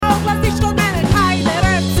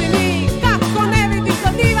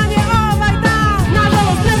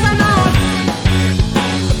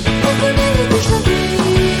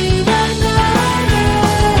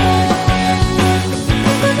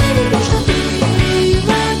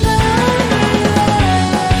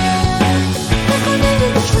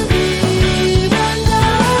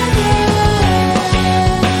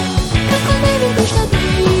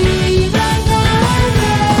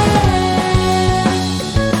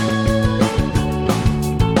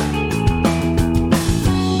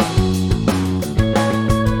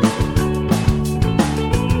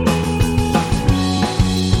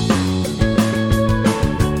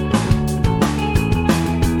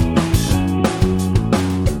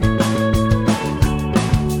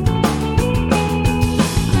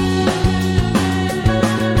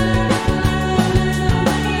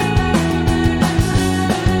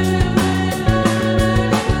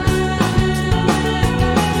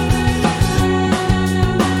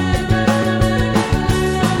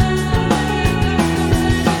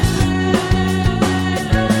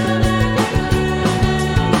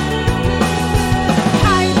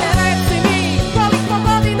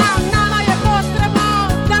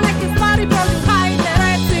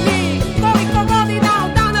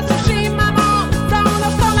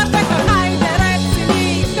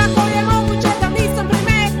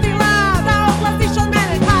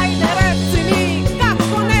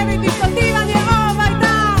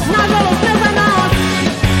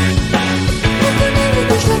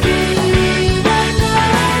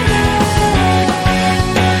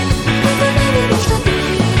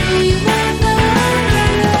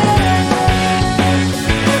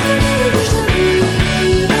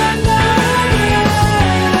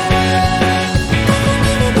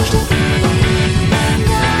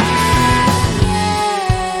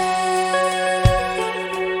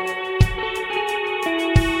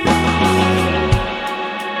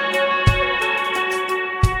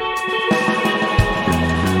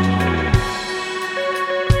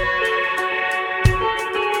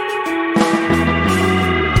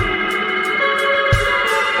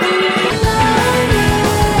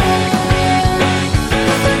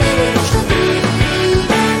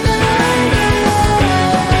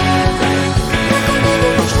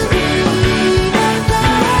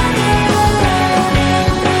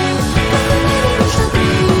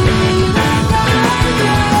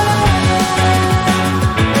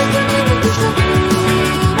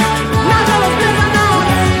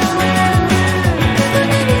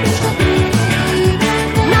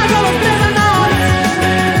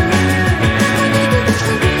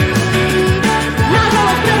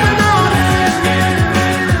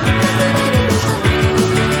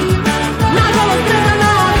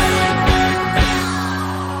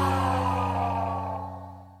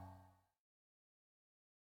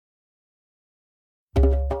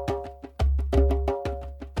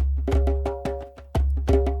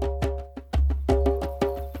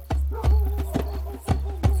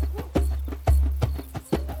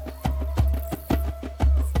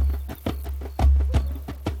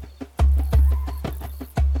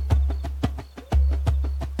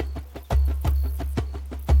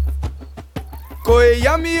Ko je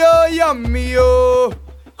jamio, jamio,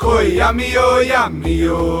 ko je jamio,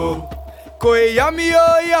 jamio, ko je jamio,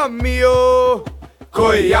 jamio,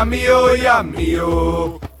 ko je jamio,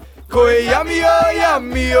 jamio, ko je jamio,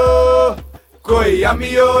 jamio, ko je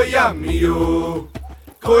jamio, jamio,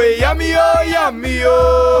 ko je jamio,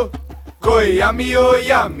 jamio, ko je jamio,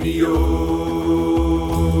 jamio.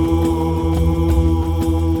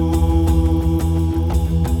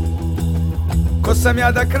 Ko sam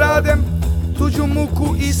ja da kradem tuđu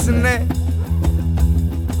muku i sne,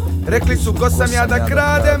 rekli su ko sam ja da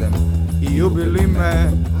kradem i ubili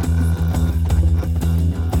me.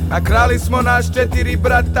 A krali smo naš 4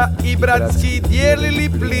 brata i bratski dijelili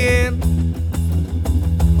plijen.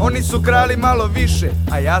 Oni su krali malo više,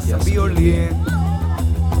 a ja sam bio lijen.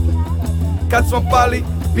 Kad smo pali,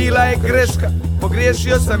 bila je greška,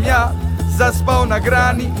 pogriješio sam ja, zaspao na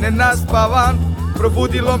grani, nenaspavan.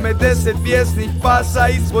 Probudilo me 10 bijesnih pasa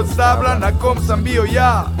ispod stabla na kom sam bio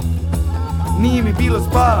ja. Nije mi bilo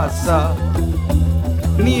spasa,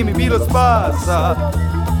 nije mi bilo spasa,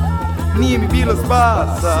 nije mi bilo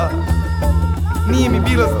spasa, nije mi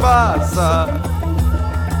bilo spasa.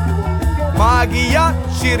 Magija,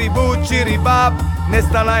 čiribu, čiribab,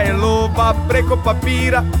 nestala je lova preko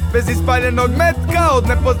papira, bez ispaljenog metka od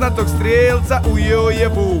nepoznatog strijelca ujeo je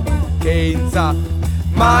vuk Kejnca.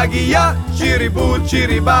 Magija, čiribu,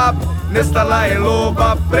 čiribab, nestala je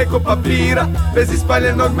lova preko papira, bez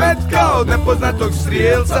ispaljenog metka od nepoznatog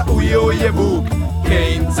strijelca ujeo je vuk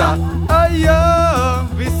Kejnca. A ja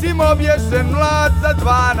visim obješen mlad za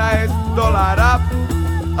 $12.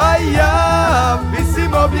 A ja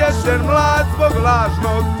visim obješen mlad zbog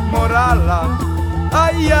lažnog morala. A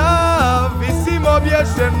ja visim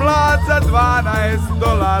obješen mlad za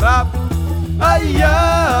 $12. A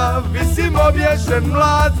ja visim obješen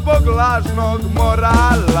mlad zbog lažnog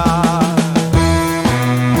morala.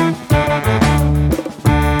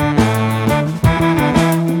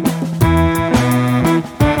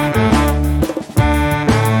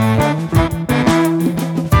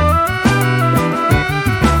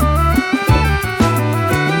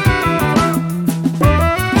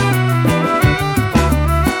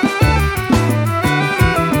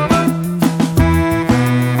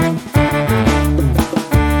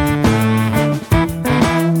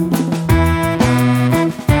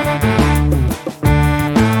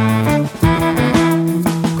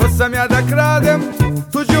 Sam ja da kradem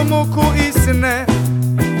tuđu muku i sne,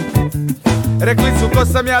 rekli su ko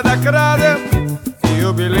sam ja da kradem i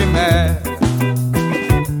ubili me.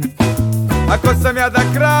 A ko sam ja da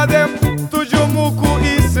kradem tuđu muku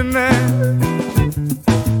i sne,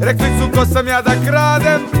 rekli su ko sam ja da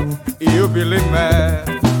kradem i ubili me.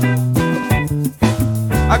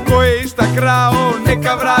 A ko je išta krao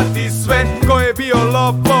neka vrati sve, ko je bio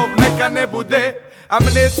lopov neka ne bude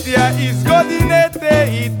amnestija iz godine te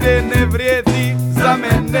i te ne vrijedi za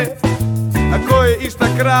mene. A ko je išta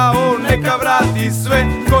krao neka vrati sve,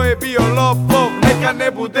 ko je bio lopov neka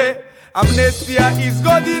ne bude amnestija iz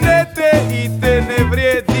godine te i te ne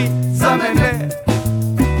vrijedi za mene.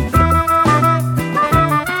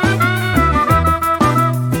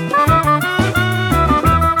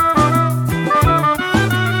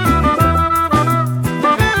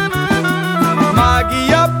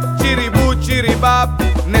 Magija, čiribu, čiribab,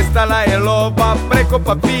 nestala je lova preko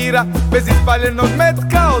papira, bez ispaljenog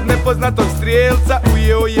metka od nepoznatog strijelca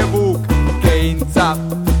ujeo je vuk Kejnca.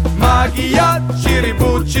 Magija,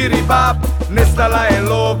 čiribu, čiribab, nestala je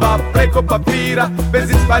lova preko papira, bez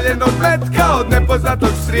ispaljenog metka od nepoznatog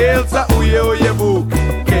strijelca ujeo je vuk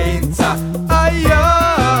Kejnca. A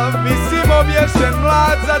ja visim obješen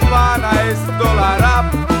mlad za $12.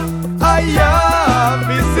 A ja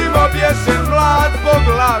visim obješen mlad zbog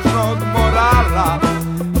lažnog morala.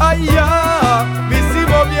 A ja visim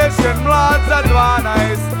obješen mlad za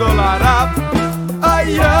 $12. A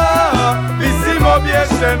ja visim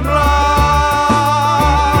obješen mlad.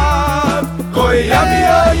 Ko je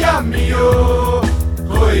jamio, jamio,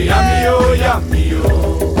 ko je jamio, jamio,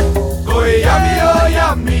 ko je jamio,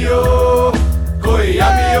 jamio, ko je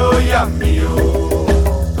jamio, jamio,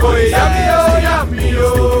 ko je jamio, jamio,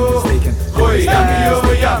 ko je jamio,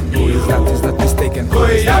 jamio, ko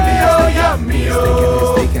je jamio, jamio,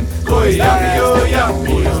 ko je jamio,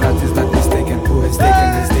 jamio.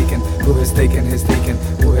 Who has taken has taken,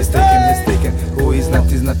 who has taken has taken, who is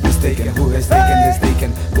not mistaken, who has taken has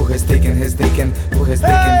taken, who has taken has taken, who has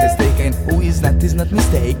taken has taken, who is not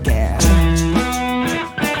mistaken.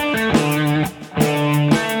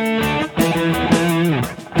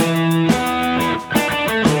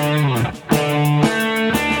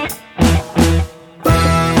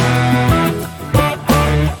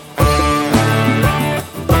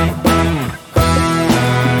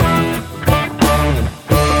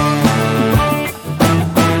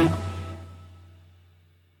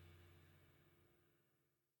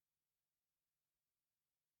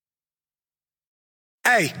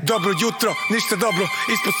 Ej, dobro jutro, ništa dobro,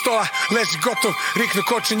 ispod stola leži gotov, riknu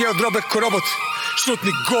kočenje od robe ko robot.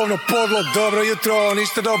 Šutni govno podlo, dobro jutro,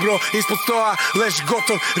 ništa dobro, ispod stola leži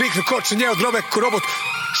gotov, riknu kočenje od robe ko robot.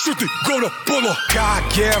 Šutni govno podlo.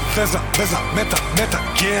 KG veza, veza, meta, meta,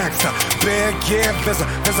 gangsta. BG veza,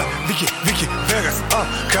 veza, Viki, Vegas.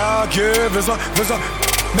 KG veza, veza,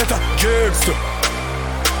 meta, gangsta.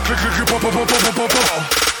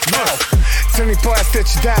 Crni pojas,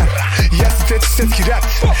 treći dan, ja sam treći svjetski rat.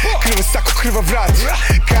 Krva sako, krva vrat,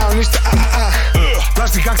 kao ništa,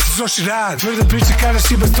 lažni gangsta zoši rad. Tvrda priča kada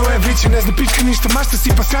šiba stoje vriće, ne zna pička ništa, mašta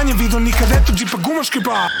sipa sranje, vidio nikad eto, džipa gumaški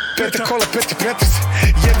ba. Peta kola, peti pretres,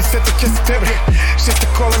 jedna seta kesa tebre, šesta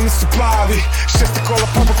kola nisu plavi, šesta kola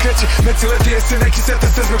popo kreće, meci leti jesi neki seta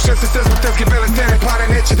se zbog šeste se zbog tezge bele stene, pare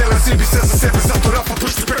neće dela zibi se za sebe, zato rapa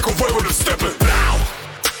pušti preko Vojvodne stepe.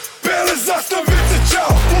 Bele zastavice,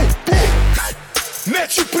 čao,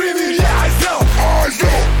 neću primir, ja znao,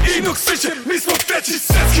 Inog sviće, mi smo treći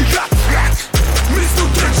svjetski rat, mi smo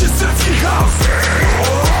treći svjetski haos,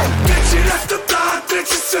 treći ratata,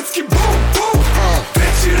 treći svjetski bum, bum,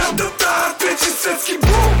 treći ratata, treći svjetski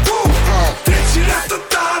bum, bum, treći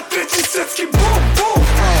ratata, treći svjetski bum, bum,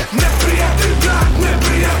 neprijatelj brat,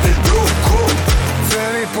 neprijatelj drug, kum.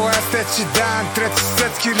 Crni pojas, treći dan, treći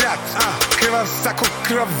svjetski rat, krvav sako,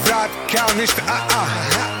 krvav vrat, kao ništa,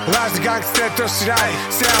 lažni gangster, troši raj,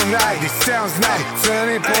 sve on radi, sve on znaj.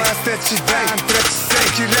 Crni pojas, treći dan, treći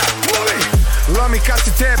svjetski rat. Lomi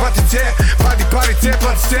kasite, patite, vadi parice,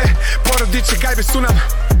 platite, porodiče gajbe su nam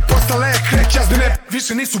postale krek jazbene.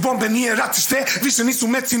 Više nisu bombe, nije ratište, više nisu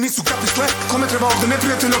meci, nisu kapisle. Kome treba ovde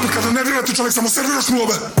neprijatelj, opet kada nervirate čovjek, samo serviraš mu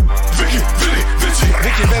ove. Viki, vidi, vici.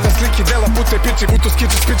 Viki, veda, sliki, dela, pute, piči, butu,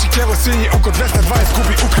 skiči, spiči, kevo, svinji, oko 220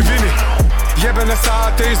 gubi u krivini. Jebene sa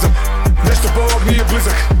ateizom, nešto Bog nije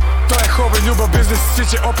blizak. To je hobby, ljubav, biznis, svi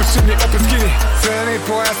će opet šibni, opet skini. Crni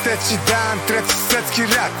pojas, treći dan, treći svjetski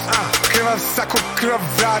rat, krvav sako, krvav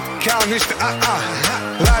vrat, kao ništa,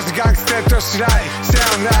 lažni gangster, troši raj, sve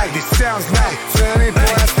on radi, sve on znaj. Crni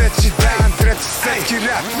pojas, treći dan, treći svjetski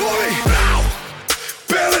rat.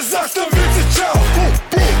 Bele zastavice, čao,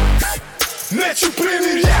 neću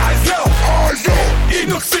primir, ja znao,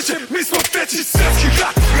 Inog sviće, mi smo treći svjetski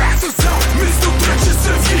rat, mi smo treći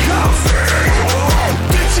svjetski haos,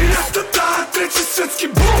 treći ratata, treći svjetski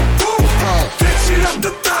bum, bum, treći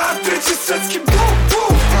ratata, treći svjetski bum,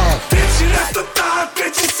 bum, treći ratata,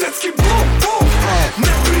 treći svjetski bum, bum,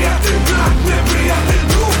 neprijatelj brat, neprijatelj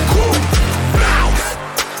drug, kum.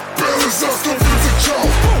 Bele zastavice, čao,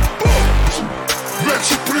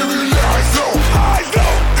 neću primir, ja znao,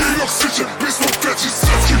 Inog sviće, mi smo treći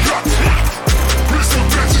svjetski rat, mi smo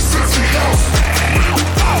treći svjetski haos,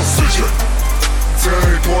 sviće,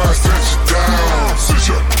 crni pojas, treći dan,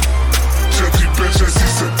 sviće, 4, 5, 6 i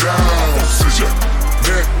 7, sviće,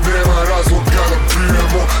 nema razloga da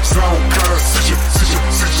brinemo, znamo kada sviće,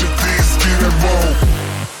 ti skinemo.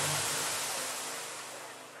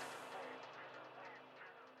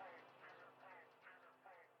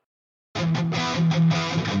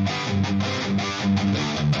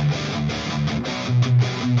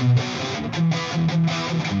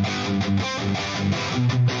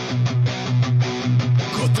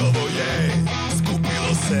 Gotovo je,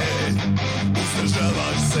 skupilo se,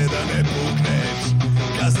 uzdržavaš se da ne pukneš,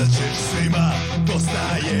 kazat ćeš svima,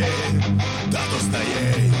 dosta je, da dosta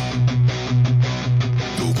je.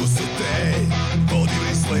 Dugo su te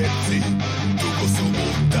vodili slepci, dugo su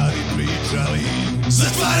mutari pričali,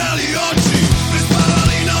 zatvarali oči,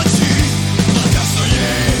 prespavali noći, a kasno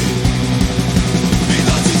je. I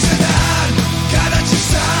doći će dan, kada ćeš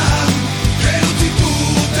sam krenuti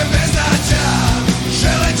putem beznađa,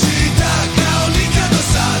 želeći da kao nikad do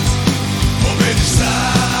sad pobediš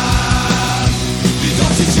sam. I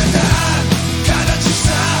doći će dan kada ćeš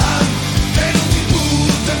sam krenuti putem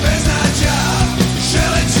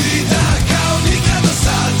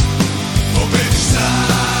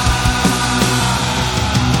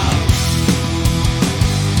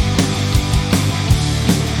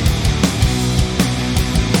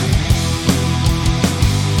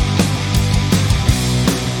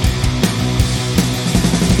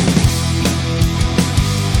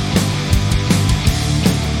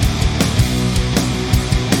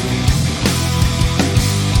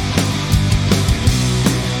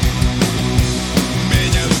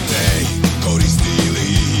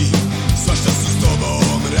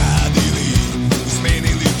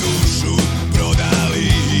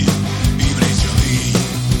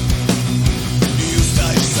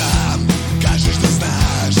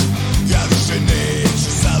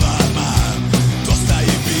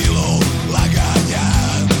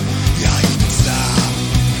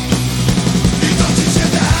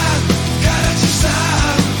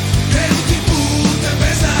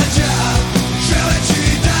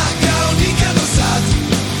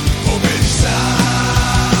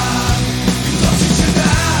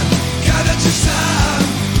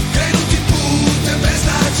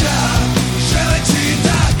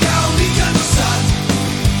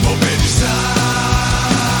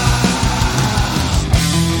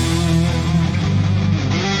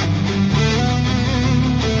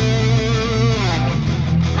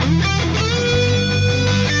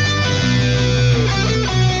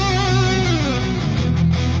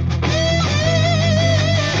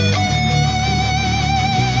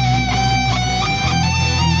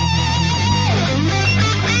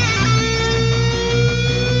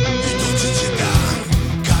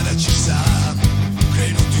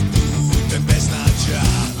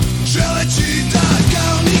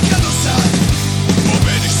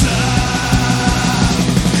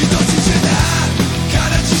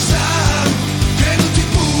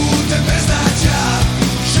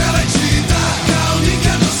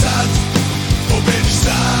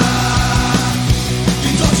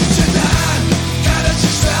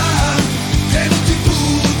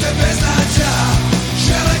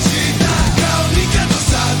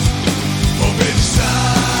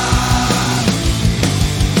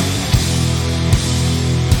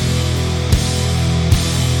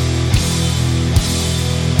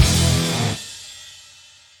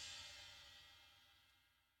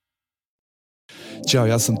Ćao,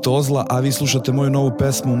 ja sam Tozla, a vi slušate moju novu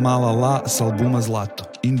pesmu Mala La s albuma Zlato.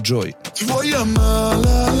 Enjoy! Tvoja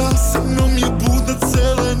mala la sa mnom je budna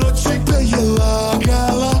cele noći, da je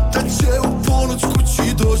lagala da će u ponoć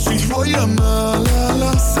kući doći. Tvoja mala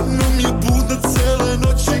la sa mnom je budna cele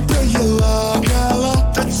noći, da je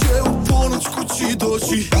lagala da će u ponoć kući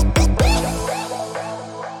doći.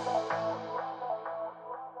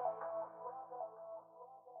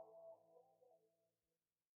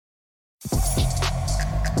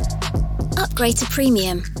 Upgrade to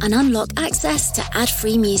Premium and unlock access to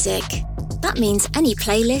ad-free music. That means any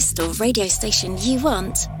playlist or radio station you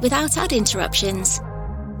want without ad interruptions.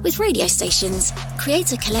 With radio stations,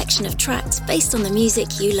 create a collection of tracks based on the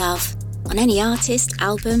music you love, on any artist,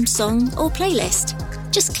 album, song or playlist.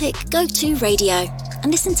 Just click Go to Radio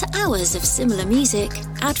and listen to hours of similar music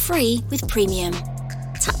ad-free with Premium.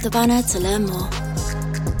 Tap the banner to learn more.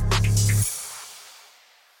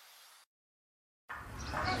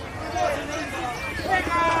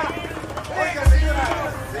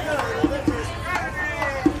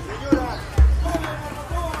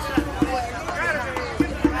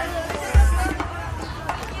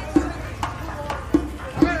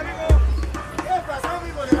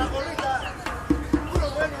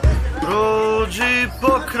 Prođi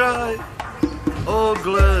pokraj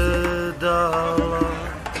ogledala,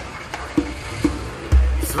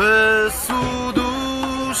 sve su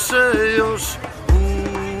duše još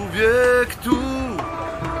uvijek tu,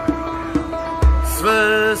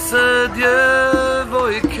 sve se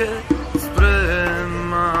djevojke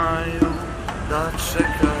spremaju da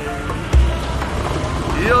čekaju.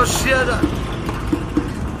 Još jedan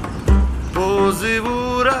poziv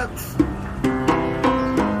u rat,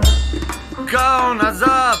 kao na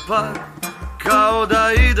zapad, kao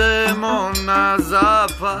da idemo na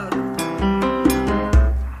zapad.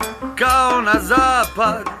 Kao na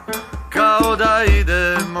zapad, kao da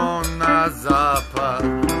idemo na zapad.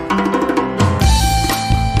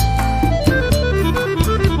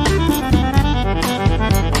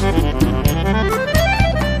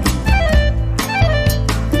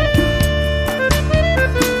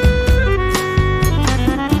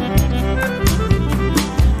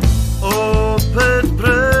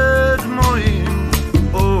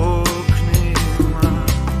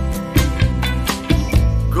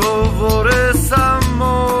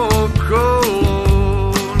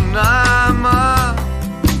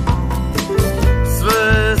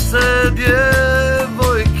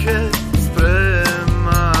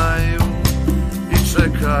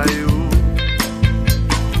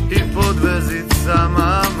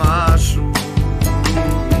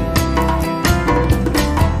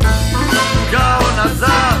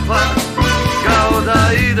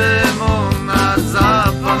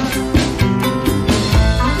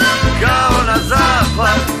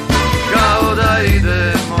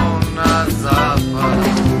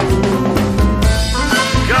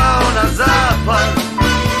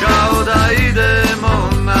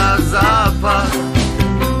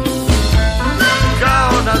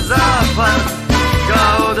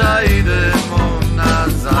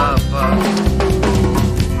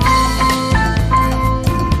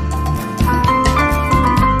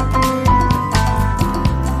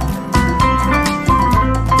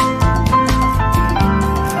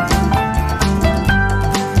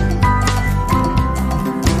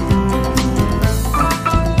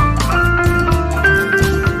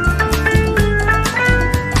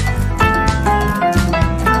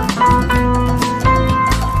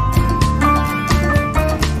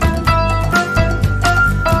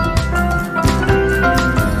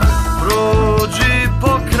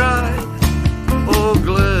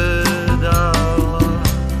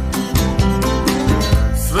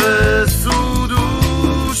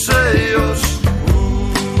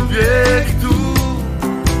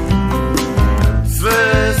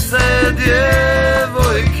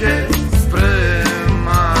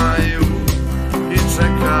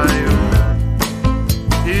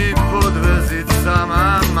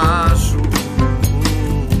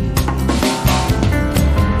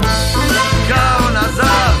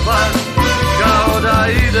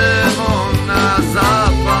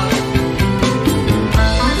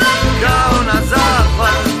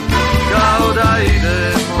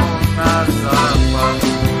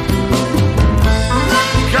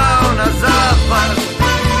 Kao na zapad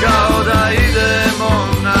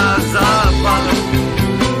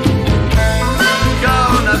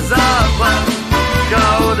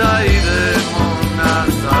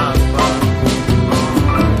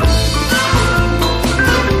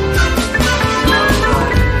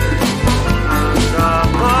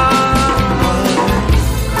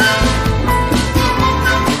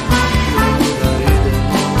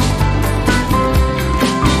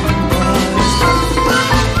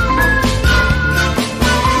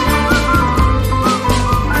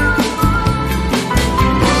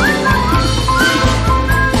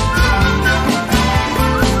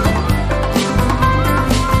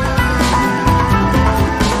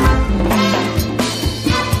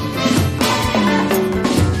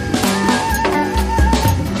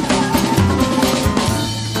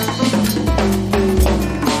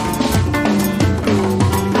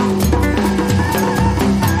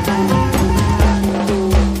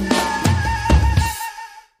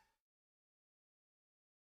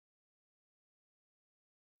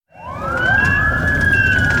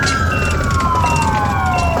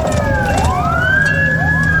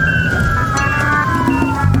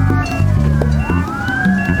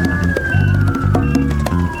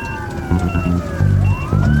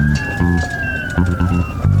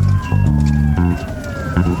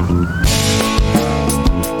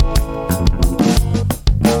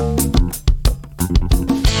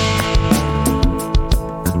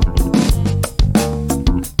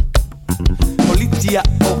Policija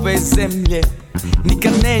ove zemlje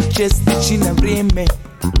nikad neće stići na vrijeme,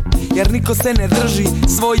 jer niko se ne drži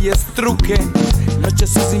svoje struke. Noćas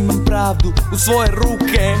uzimam pravdu u svoje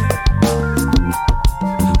ruke,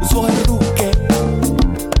 u svoje ruke,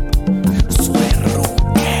 u svoje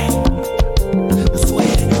ruke, u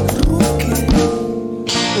svoje ruke.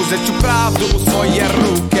 Uzet ću pravdu u svoje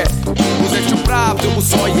ruke, uzet ću pravdu u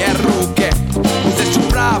svoje ruke, uzet ću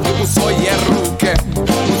pravdu u svoje ruke,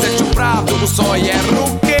 uzet ću pravdu u svoje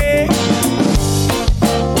ruke.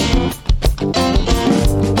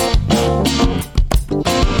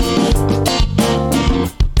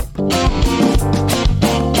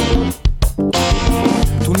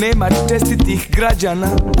 Tu nema čestitih građana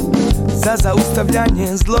za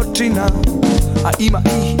zaustavljanje zločina, a ima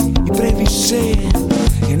ih i previše,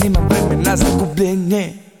 jer nema vremena za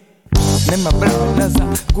gubljenje. Nema vremena za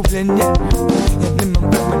gubljenje, ja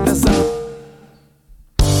nemam vremena za,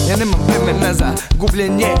 ja nemam vremena za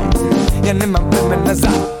gubljenje, ja nemam vremena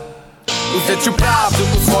za. Uzet ću pravdu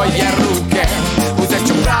u svoje ruke, uzet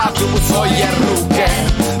ću pravdu u svoje ruke,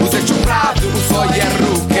 uzet ću pravdu u svoje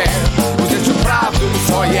ruke, uzet ću pravdu u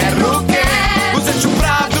svoje ruke, uzet ću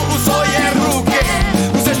pravdu u svoje ruke,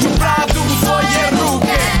 uzet ću pravdu u svoje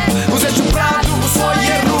ruke, uzet ću pravdu u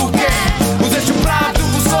svoje ruke, uzet ću pravdu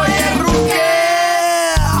u svoje ruke.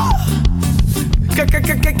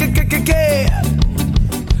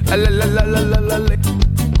 La la la la la la la.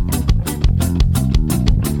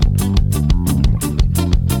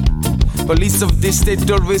 Police of this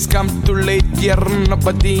state always come too late. Yeah,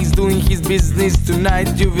 nobody's doing his business tonight.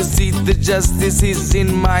 You will see the justice is in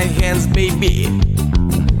my hands, baby.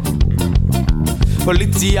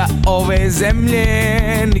 Policija ove zemlje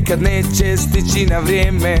nikad neće stići na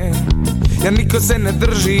vrijeme, jer niko se ne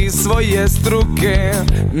drži svoje struke.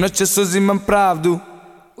 Noćas uzimam pravdu,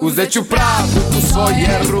 uzet ću pravdu u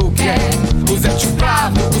svoje ruke, uzet ću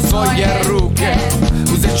pravdu u svoje ruke,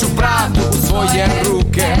 uzet ću pravdu u svoje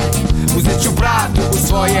ruke, uzet ću pravdu u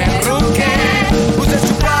svoje ruke, uzet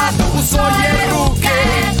ću pravdu u svoje ruke,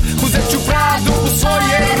 uzet ću pravdu u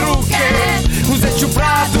svoje ruke, uzet ću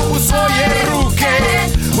pravdu u svoje ruke,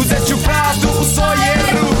 uzet ću pravdu u svoje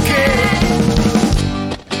ruke.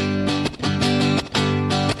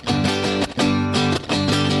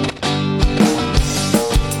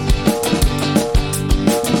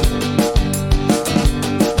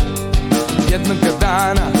 Jednoga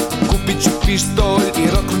dana kupit ću pištolj i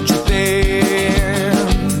roknut ću te,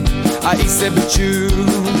 a i sebe ću.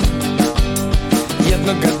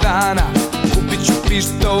 Jednoga dana kupit ću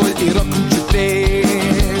pištolj i roknut ću te,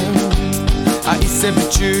 a i sebe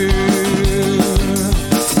ću.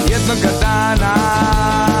 Jednoga dana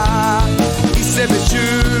i sebe ću.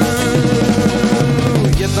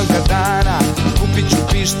 Jednoga dana kupit ću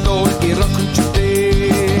pištolj i roknut ću te,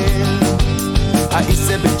 a i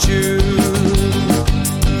sebe ću.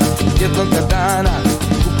 Jednoga dana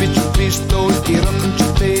kupit ću pištolj i roknut ću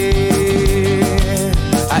te,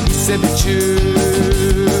 a i sebe ću.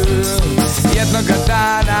 Jednoga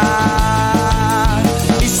dana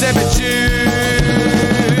i sebe ću.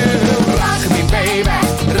 Rock me baby,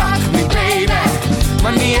 rock me baby,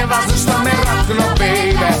 ma nije važno što me rockno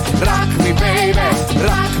baby. Rock me baby,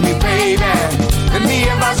 rock me baby,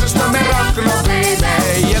 nije važno što me rockno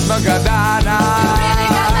baby. Jednoga dana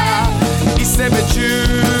i sebe ću.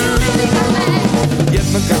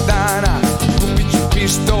 Jednoga dana kupit ću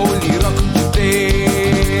pištolj i roknut ću te,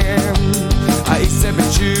 a i sebe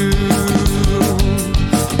ću.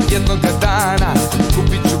 Jednoga dana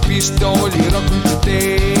kupit ću pištolj i roknut ću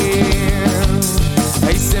te,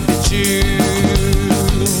 a i sebe ću.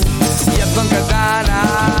 Jednoga dana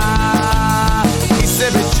i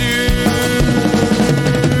sebe ću.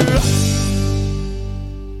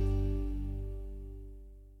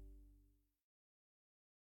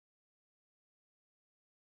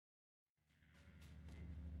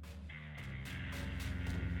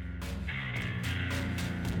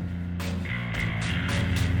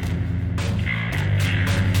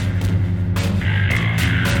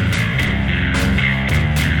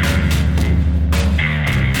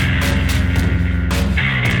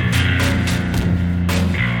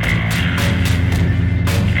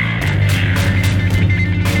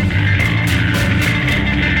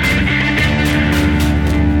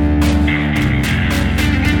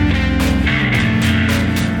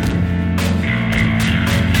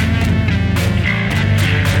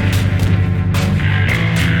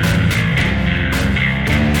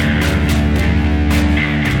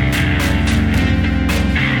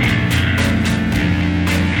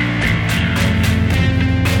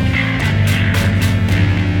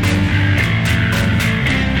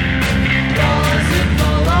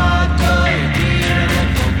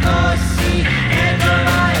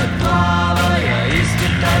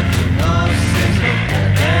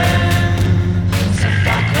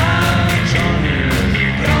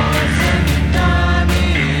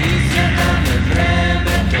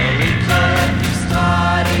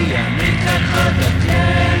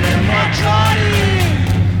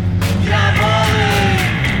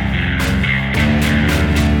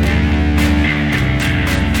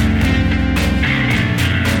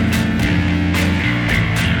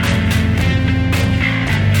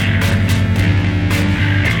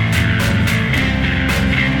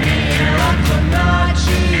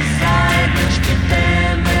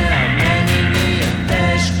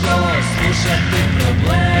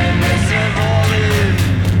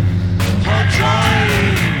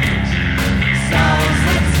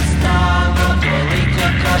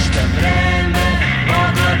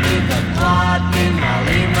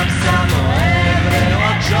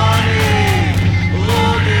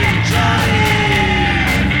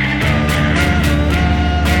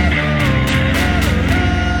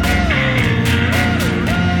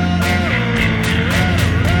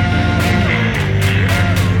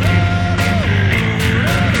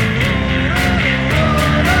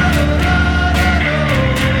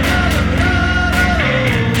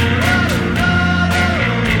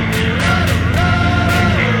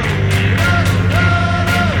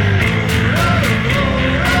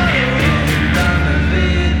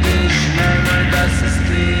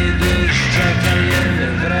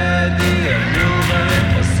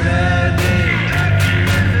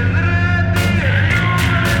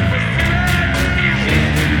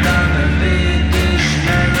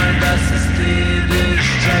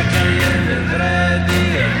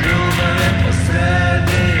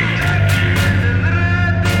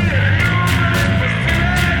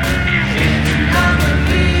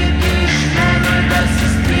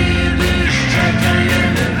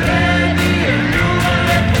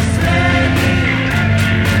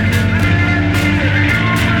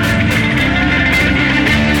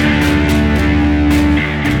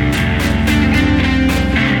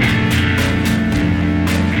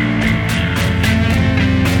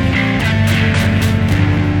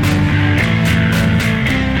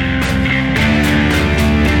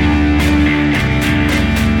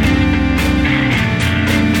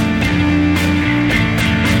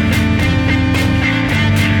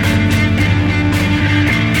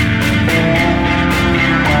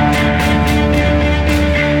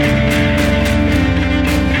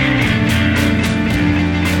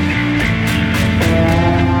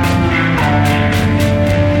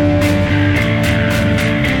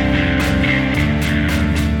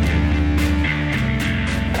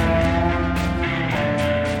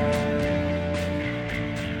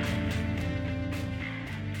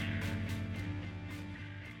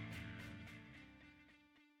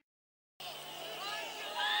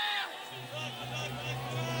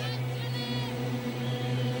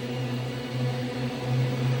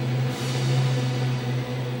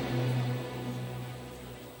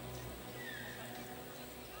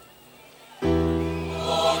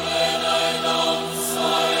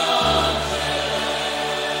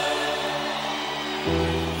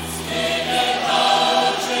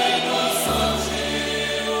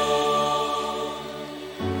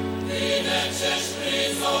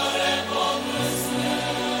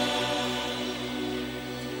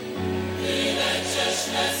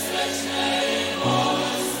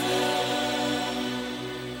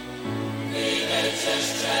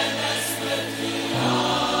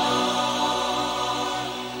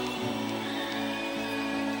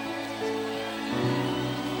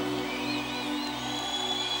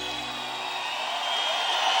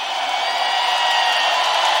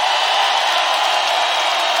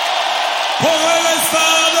 Pogledaj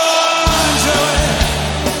stado anđele,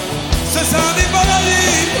 sve sami bogovi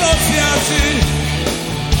prosjaci,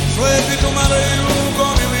 slepi tumaraju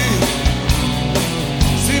gomili,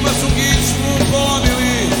 svima su kičmu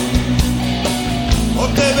polomili,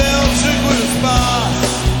 od tebe očekuju spas.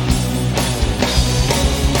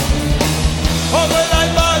 Pogledaj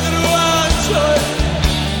bagru anđele,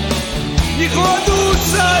 njihova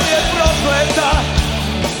duša je prokleta,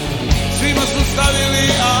 svima su stavili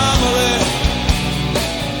amore,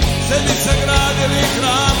 sebi sagradili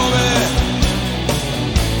hramove,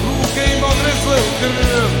 ruke im odresle u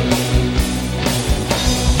krv.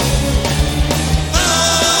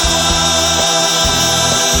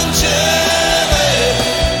 Anđele,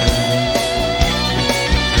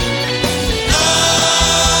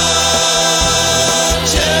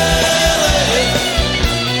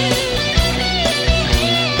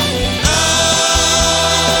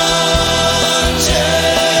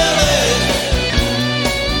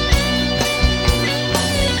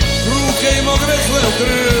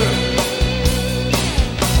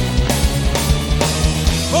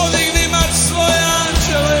 podigni mač svoje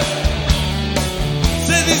anđele,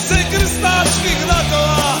 sedi se krstaških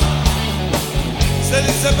ratova,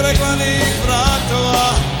 sedi se prekvanih vratova,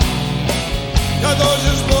 kad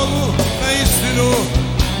dođeš Bogu na istinu,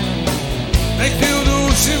 nek ti u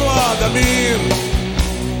duši vlada mir.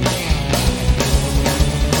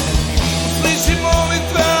 Sliši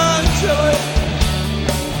molitve anđele,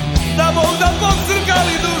 da Bog da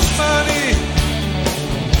pocrkali dušmani,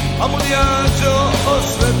 a mudi anđeo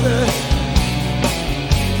osvete,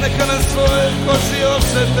 neka na svoje koži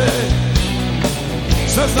osete,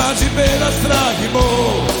 šta znači beda, strah i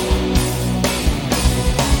bol.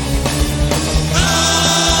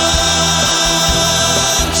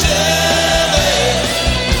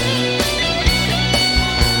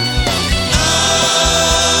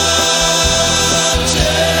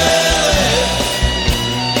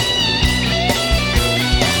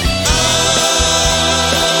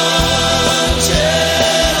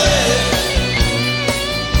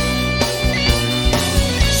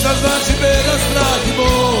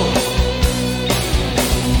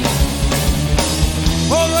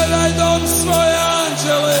 Pogledaj dom svoje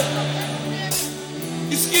anđele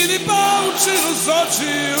i skini paučinu s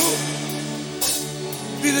očiju,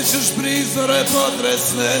 vidjet ćeš prizore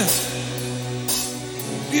potresne,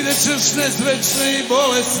 vidjet ćeš nezvečne i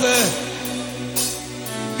bolesne,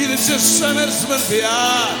 vidjet ćeš šemer smrti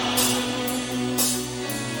jak.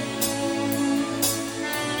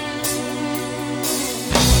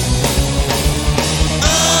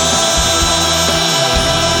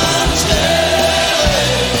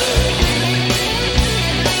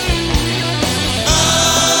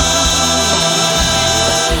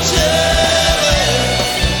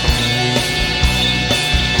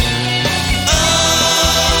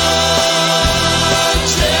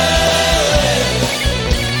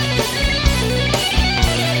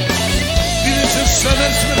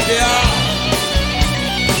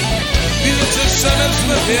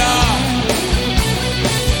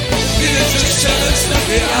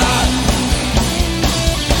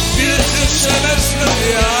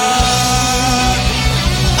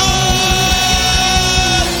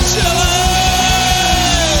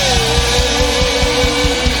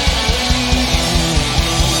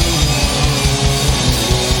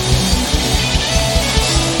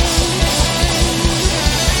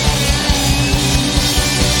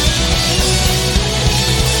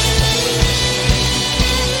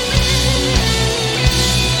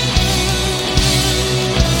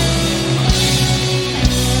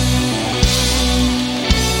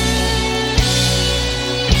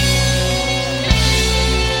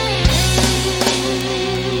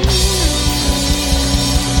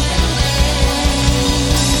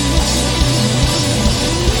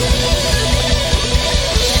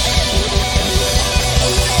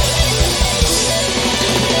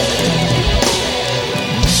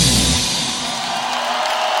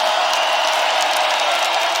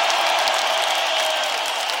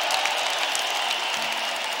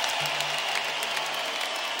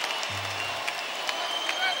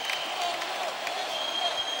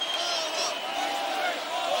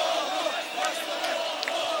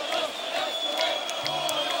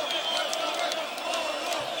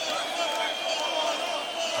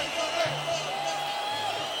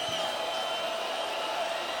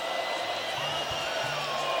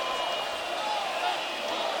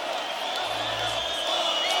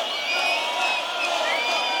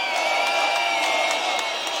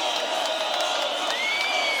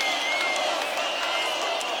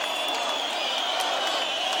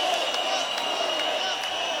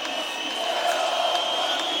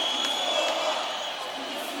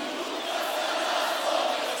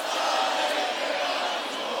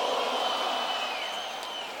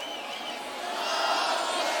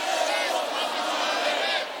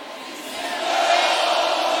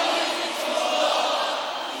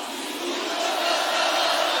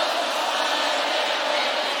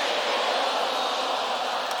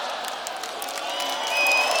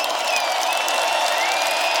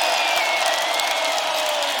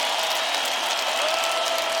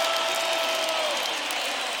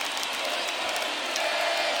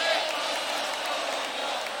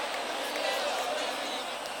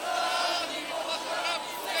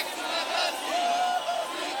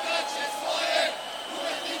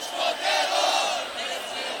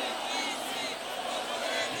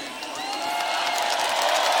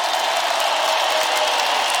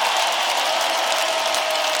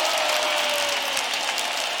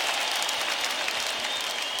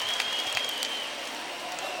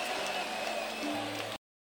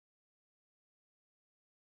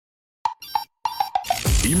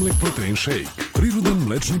 Protein Shake. Prirodan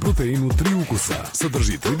mlečni protein u 3 ukusa.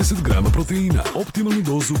 Sadrži 30 grama proteina. Optimalnu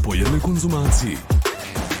dozu po jednoj konzumaciji.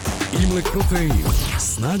 Imlek Protein.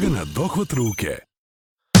 Snaga na dohvat ruke.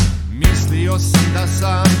 Mislio sam da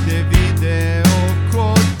sam te video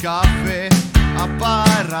kod kafe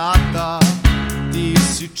aparata. Ti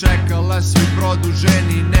si čekala svi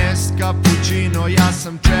produženi Nescapuccino. Ja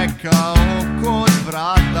sam čekao kod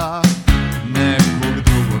vrata. Nekog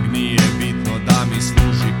drugog nije bitno da mi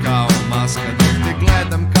služi kao maska. Dok te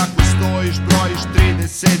gledam kako stojiš, brojiš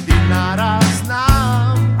 30 dinara.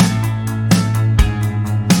 Znam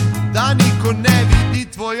da niko ne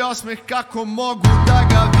vidi tvoj osmeh, kako mogu da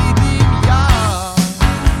ga vidim ja.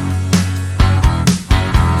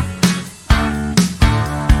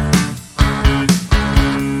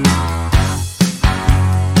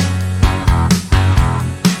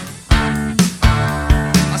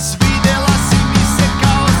 A svidela si mi se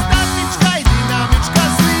kao statička i dinamička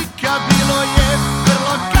slika. Bilo je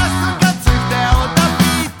vrlo kasno kad sam hteo da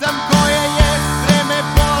pitam koje je vreme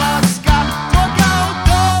polaska tvog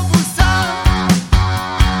autobusa.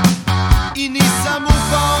 I nisam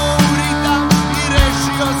upao u ritam i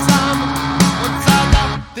rešio sam od sada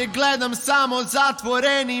te gledam samo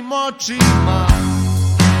zatvorenim očima.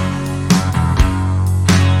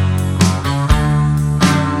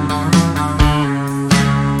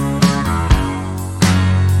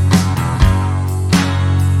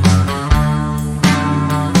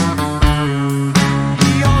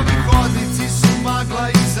 I ovi hodnici su magla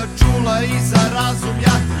iza čula, iza razum.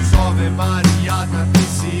 Ja te zovem Marijana, ti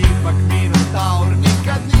si ipak Minotaur.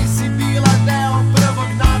 Nikad nisi bila deo prvog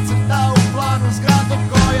nacrta u planu, zgradom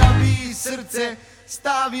koja bi srce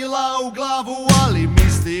stavila u glavu. Ali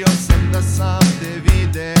mislio sam da sam te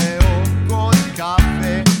video kod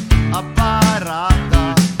kafe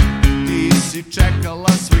aparata. Ti si čekala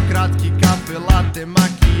svoj kratki kafe latte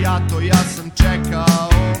macchiato. Ja sam čekao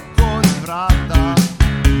kod vrata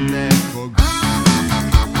nekog.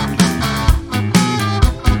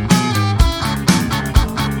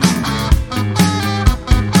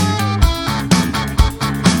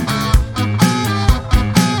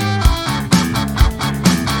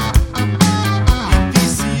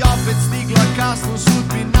 Kasno,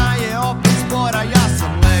 sudbina je opet spora. Ja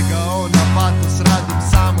sam legao na patos, radim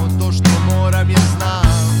samo to što moram, jer znam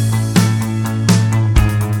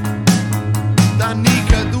da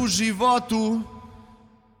nikad u životu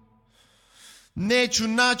neću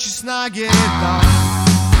naći snage da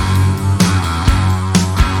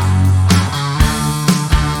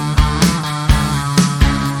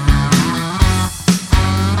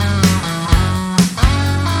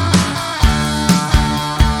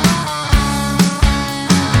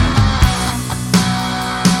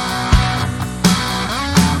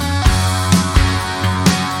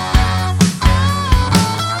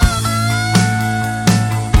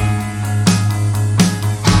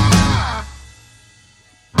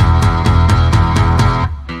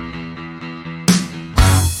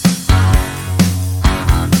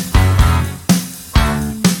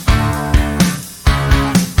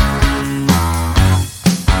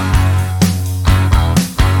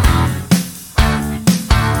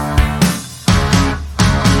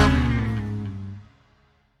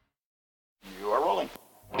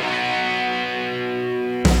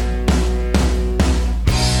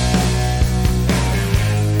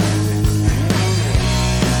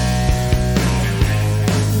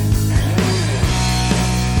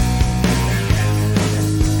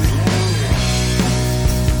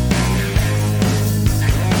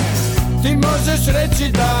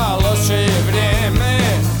reći da loše je vrijeme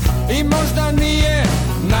i možda nije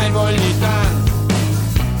najbolji dan,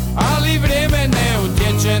 ali vrijeme ne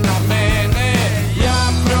utječe na mene.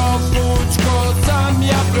 Ja profučko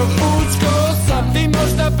sam, ti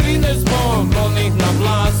možda brineš zbog onih na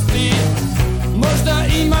vlasti, možda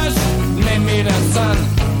imaš nemiran san,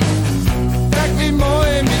 takvi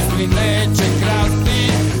moje misli neće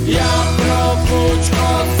krasti. Ja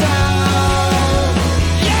profučko sam.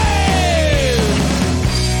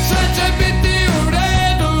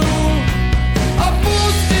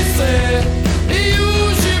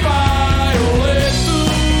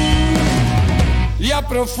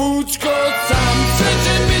 Profučko sam, sve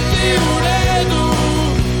će biti u redu.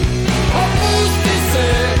 Opusti se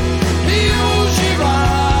i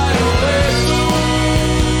uživaj u letu.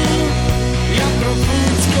 Ja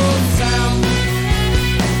profučko sam,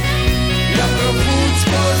 ja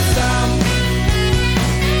profučko sam,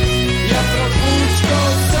 ja profučko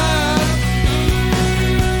sam,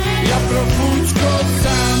 ja profučko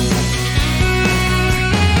sam.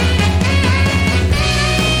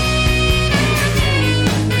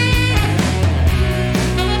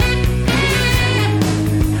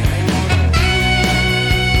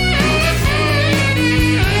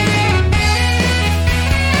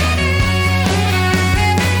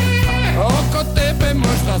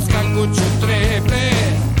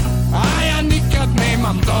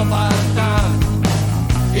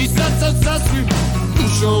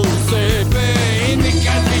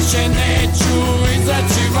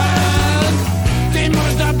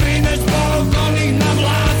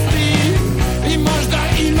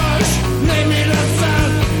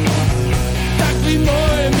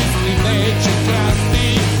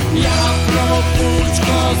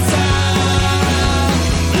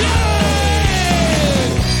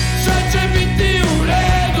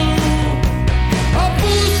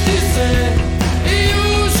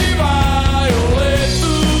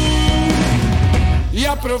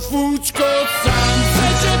 profučko sam, sve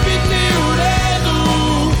će biti u redu.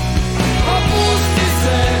 Opusti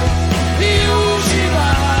se i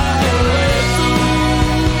uživaj u letu.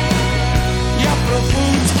 Ja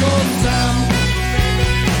profučko sam,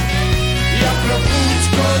 ja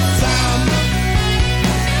profučko sam,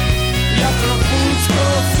 ja profučko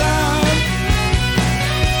sam.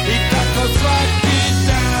 I tako svaki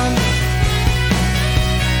dan,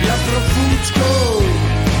 ja profučko.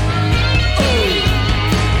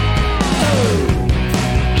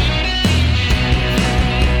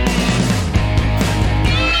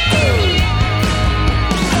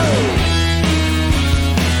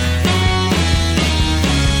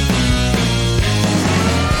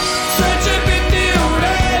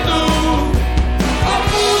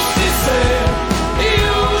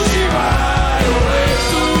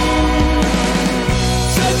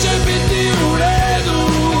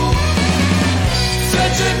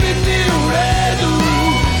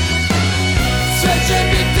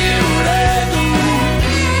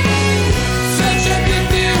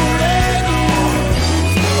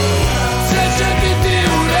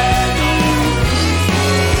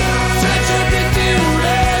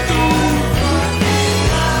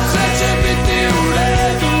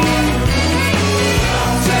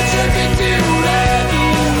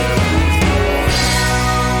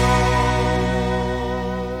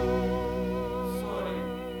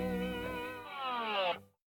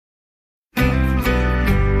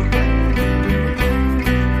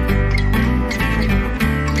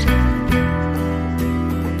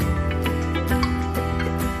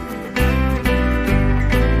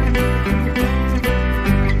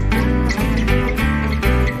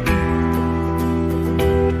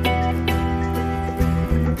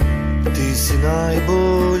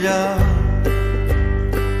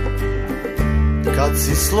 Kad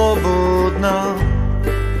si slobodna,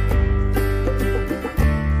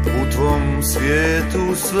 u tvom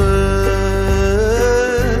svijetu sve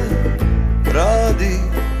radi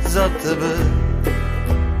za tebe.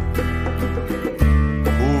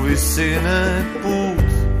 U visine put,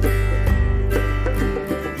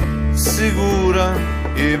 siguran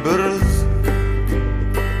i brz,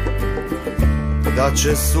 da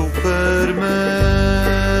će Superman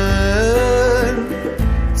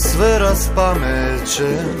sve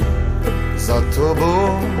raspameće za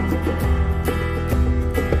tobom.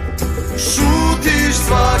 Šutiš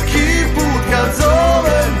svaki put kad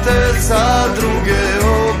zovem te sa druge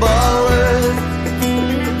obale.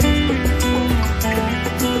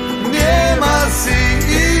 Njema si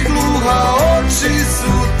i gluha, oči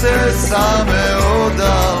su te same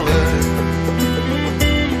odale.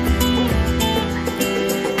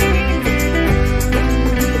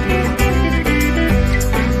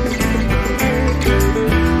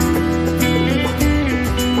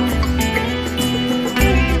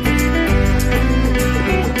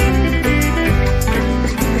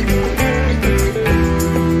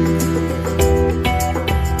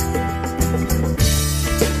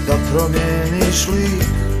 Promijeniš lik,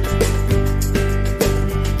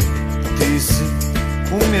 ti si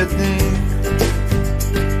umjetnik.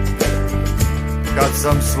 Kad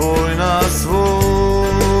sam svoj na svom,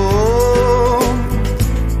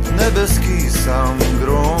 nebeski sam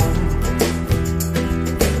grom.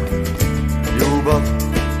 Ljubav,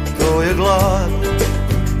 to je glad,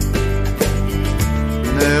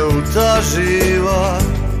 neutaživa,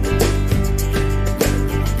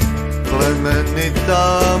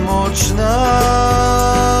 plemenita, moćna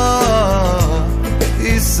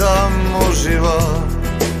i samoživa.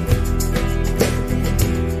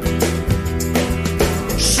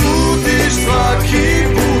 Šutiš svaki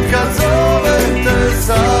put kad zovem te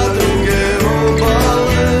sa druge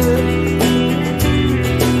obale.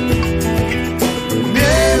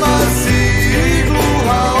 Njema si i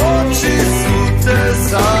gluha, oči su te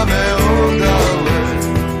same odale.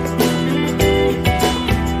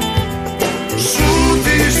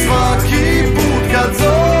 Svaki put kad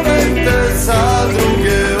zovem te sa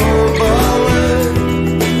druge obale.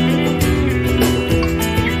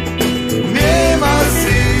 Njema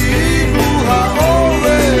si i gluha,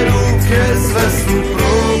 ove ruke sve su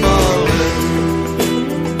probale.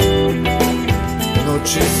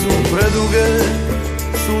 Noći su preduge,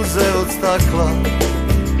 suze od stakla.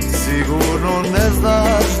 Sigurno ne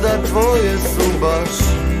znaš da tvoje su baš.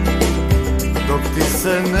 Dok ti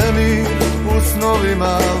se nemir u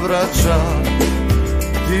snovima vraća,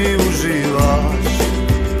 ti uživaš,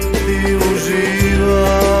 ti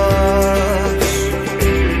uživaš.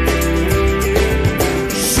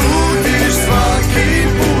 Šutiš svaki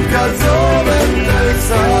put kad zovem te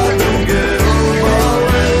sa druge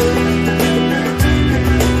obale.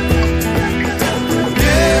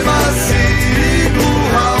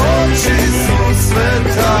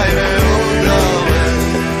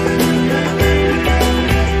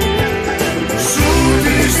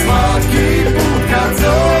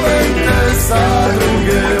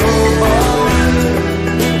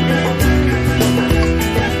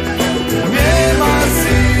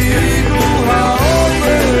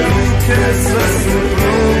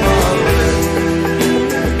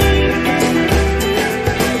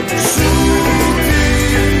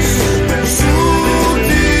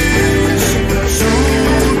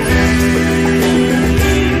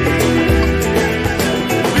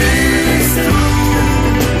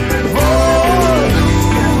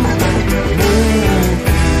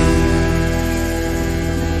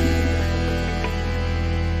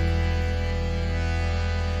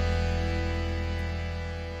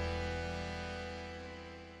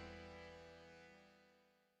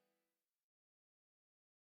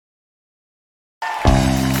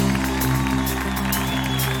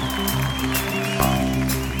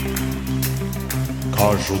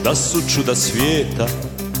 Kažu da su čuda svijeta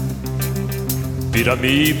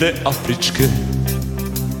piramide afričke.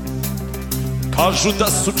 Kažu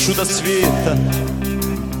da su čuda svijeta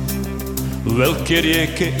velike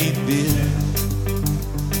rijeke Indije.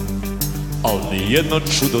 Al nijedno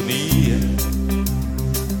čudo nije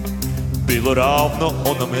bilo ravno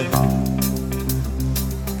onome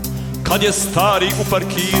kad je stari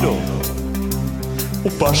uparkirao u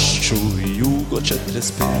Bašću Jugo 45.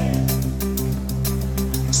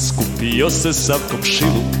 Skupio se sav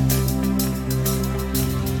komšiluk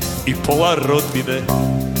i pola rodbine.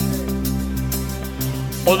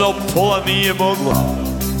 Ono pola nije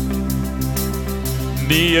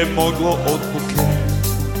moglo od muke.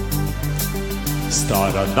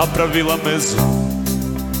 Stara napravila mezu,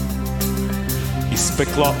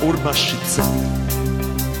 ispekla urmašice.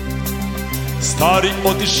 Stari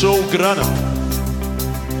otišao u Granat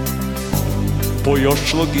po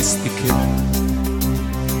još logistike.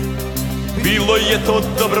 Bilo je to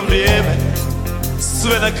dobro vrijeme,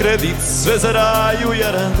 sve na kredit, sve za raju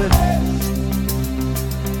jarane.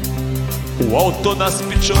 U auto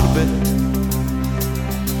naspi čorbe,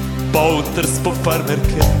 pa u Trst po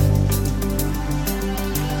farmerke.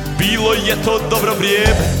 Bilo je to dobro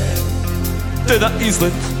vrijeme, te na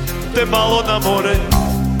izlet, te malo na more.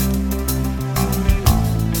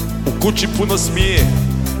 U kući puno smije,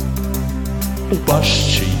 u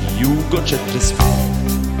Bašći Jugo 45.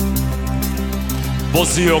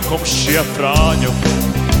 Vozio komšija Franjo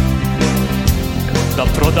da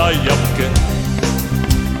proda jabuke.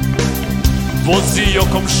 Vozio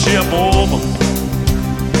komšija Momo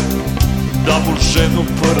da mu ženu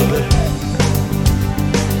prve.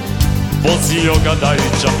 Vozio ga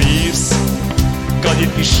Dajića Mirs kad je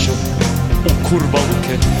išao u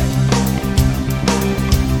Kurbaluke.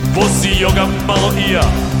 Vozio ga malo i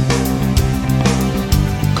ja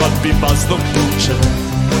kad bi mazno ključe.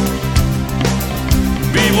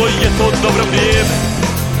 Bilo je to dobro vrijeme,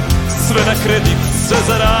 sve na kredit, sve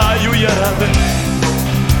za raju jarane.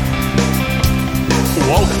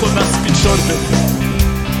 U auto naspi čorbe,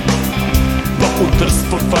 pa u Trst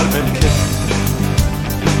po farmerke.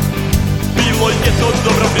 Bilo je to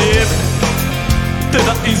dobro vrijeme, te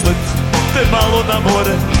na izlet, te malo na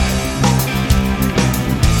more.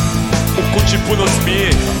 U kući puno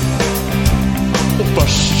smijeha, u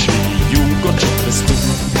Bašći Jugo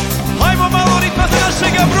 45. Hajmo malo ritma za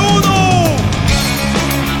našega Bruno!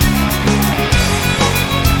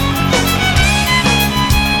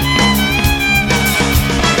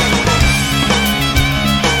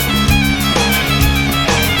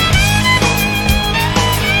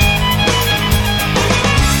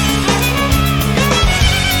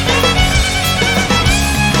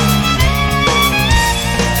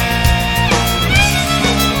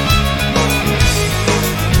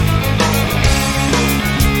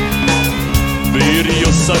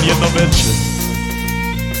 Virio sam jedno večer,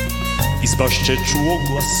 iz Bašće čuo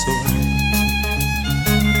glasove.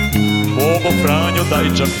 Momo Franjo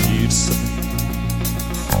Dajića Mirsa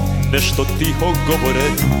nešto tiho govore.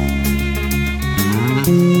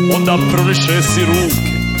 Onda proriše si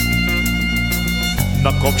ruke,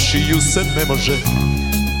 na komšiju se ne može.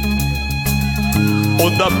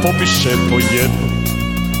 Onda popiše po jednu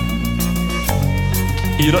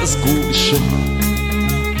i razguliše.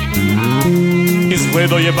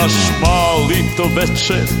 Izgledo je baš mali to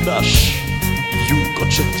večer naš Jugo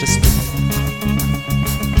 45.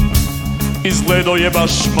 Izgledo je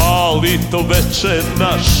baš mali to večer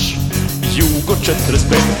naš Jugo 45.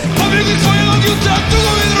 Pa vidi svoje nogi u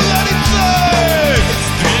tatugovi drugarice,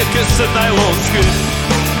 dvije kese najlonske,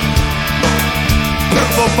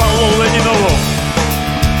 prvo palo Lenjinovo,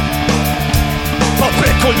 pa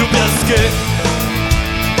preko Ljubljanske.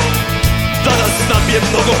 Danas nam je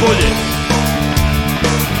mnogo bolje,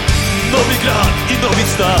 Novi Grad i Novi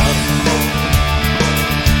Stad.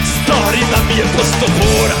 Stari nam je posto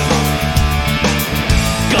dvora,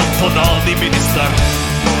 kantonalni ministar.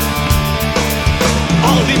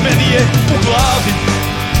 Ali meni je u glavi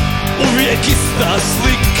uvijek ista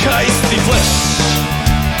slika, isti fleš.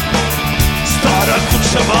 Stara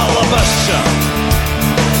kuća Mala Bašća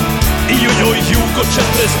i u njoj Jugo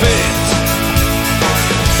 45.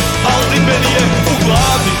 Ali meni je u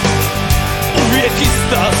glavi uvijek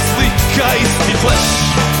ista slika, isti fleš.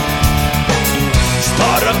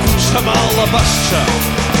 Stara kuća Mala Bašća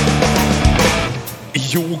i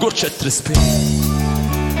Jugo 45.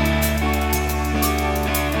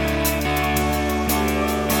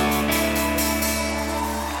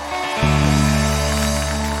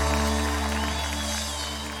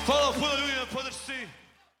 Hvala puno ljudi na podršci.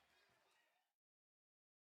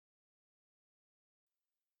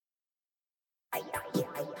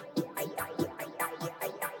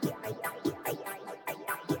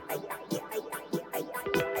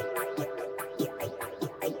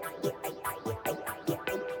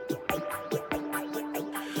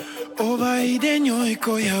 Ova ide njoj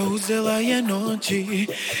koja uzela je noći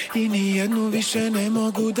i nijednu više ne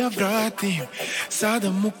mogu da vratim. Sada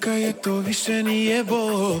muka je, to više nije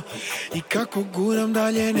bol i kako guram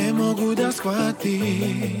dalje ne mogu da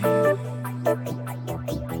shvatim.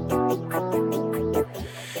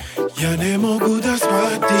 Ja ne mogu da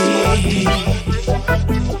shvatim.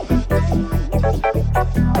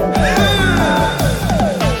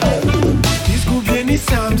 Izgubljeni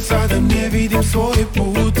sam, sada ne vidim svoj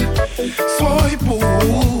put, svoj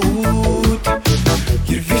put.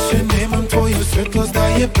 Jer više nemam tvoju svetlost da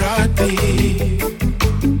je pratim.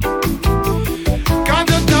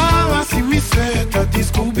 Kada dala si mi sve, tad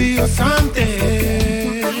izgubio sam te.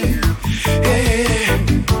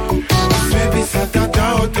 Sve bi sada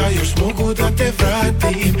dao da još mogu da te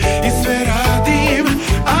vratim. I sve radim,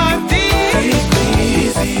 a ti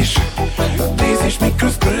bliziš, bliziš mi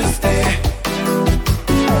kroz prste.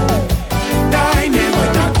 Daj nemoj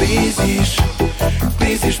da bliziš,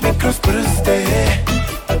 bliziš mi kroz prste.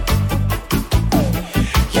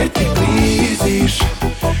 Jer ti bliziš,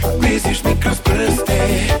 bliziš mi kroz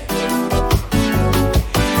prste.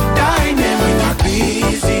 Daj nemoj da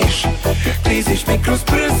bliziš, bliziš mi kroz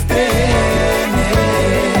prste.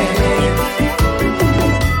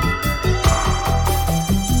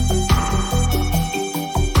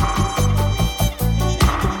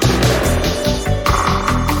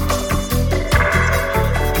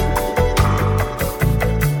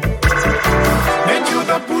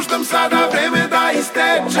 Sada vreme da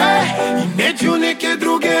isteče i neću neke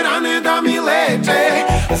druge rane da mi leče.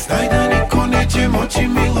 A znaj da niko neće moći,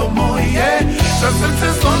 milo moje, sa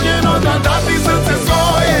srce slomljeno da ti srce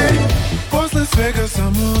svoje. Posle svega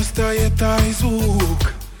samo ostaje taj zvuk.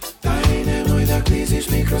 Daj nemoj da kliziš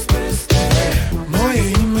mi kroz prste.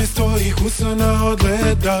 Moje ime s tvojih usana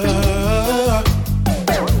odgleda.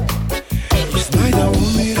 I znaj da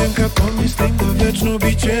umirem kad pomislim da večno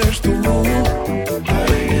bit ćeš tu.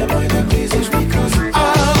 Nemoj da kliziš mi kroz,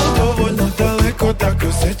 al dovoljno daleko da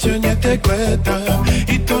kroz sećanje te gledam.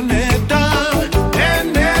 I to ne dam, ne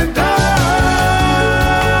dam.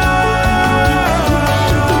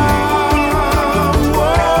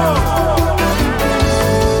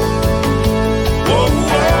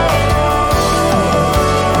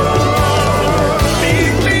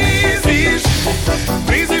 Ti kliziš,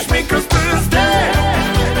 kliziš mi kroz prste.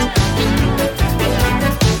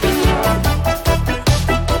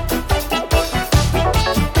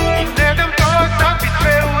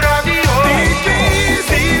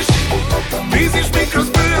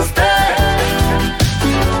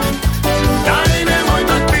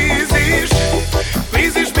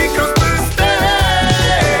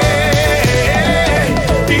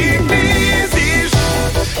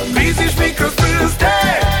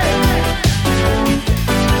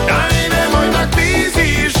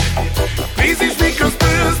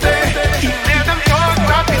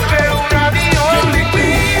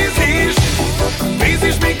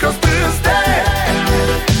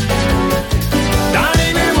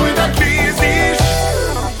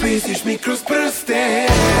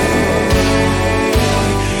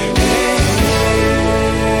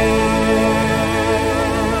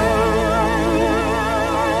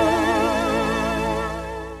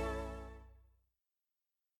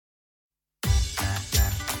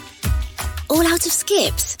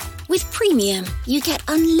 Skips. With Premium, you get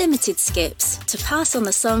unlimited skips to pass on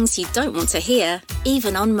the songs you don't want to hear,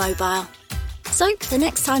 even on mobile. So the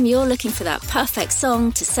next time you're looking for that perfect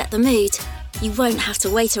song to set the mood, you won't have to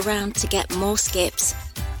wait around to get more skips.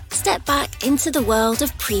 Step back into the world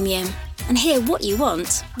of Premium and hear what you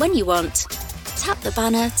want, when you want. Tap the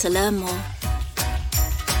banner to learn more.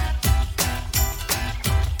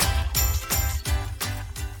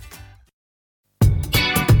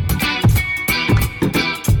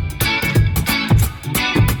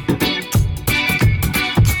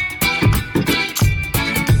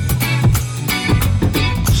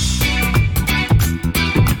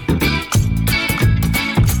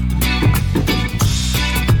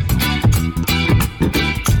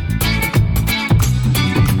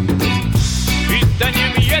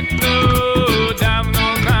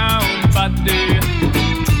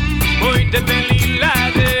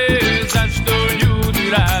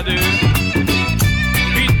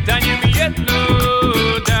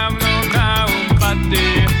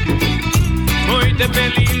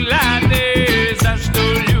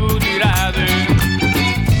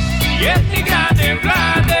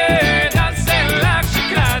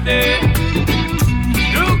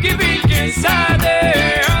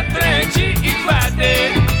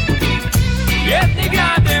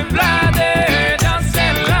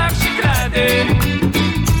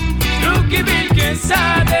 Drugi bilke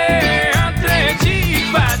sade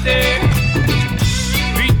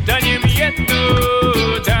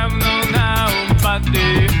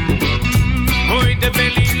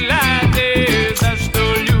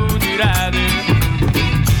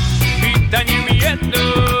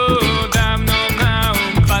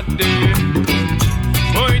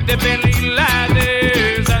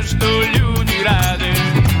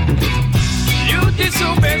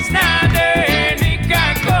bez nade,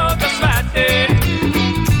 nikako da shvate.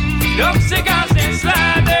 Dok se gazde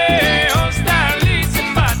slade, ostali se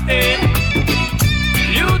pate.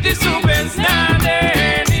 Ljudi su bez nade,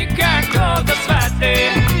 nikako da shvate.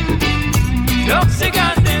 Dok se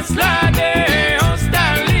gazde slade,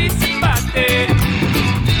 ostali se pate.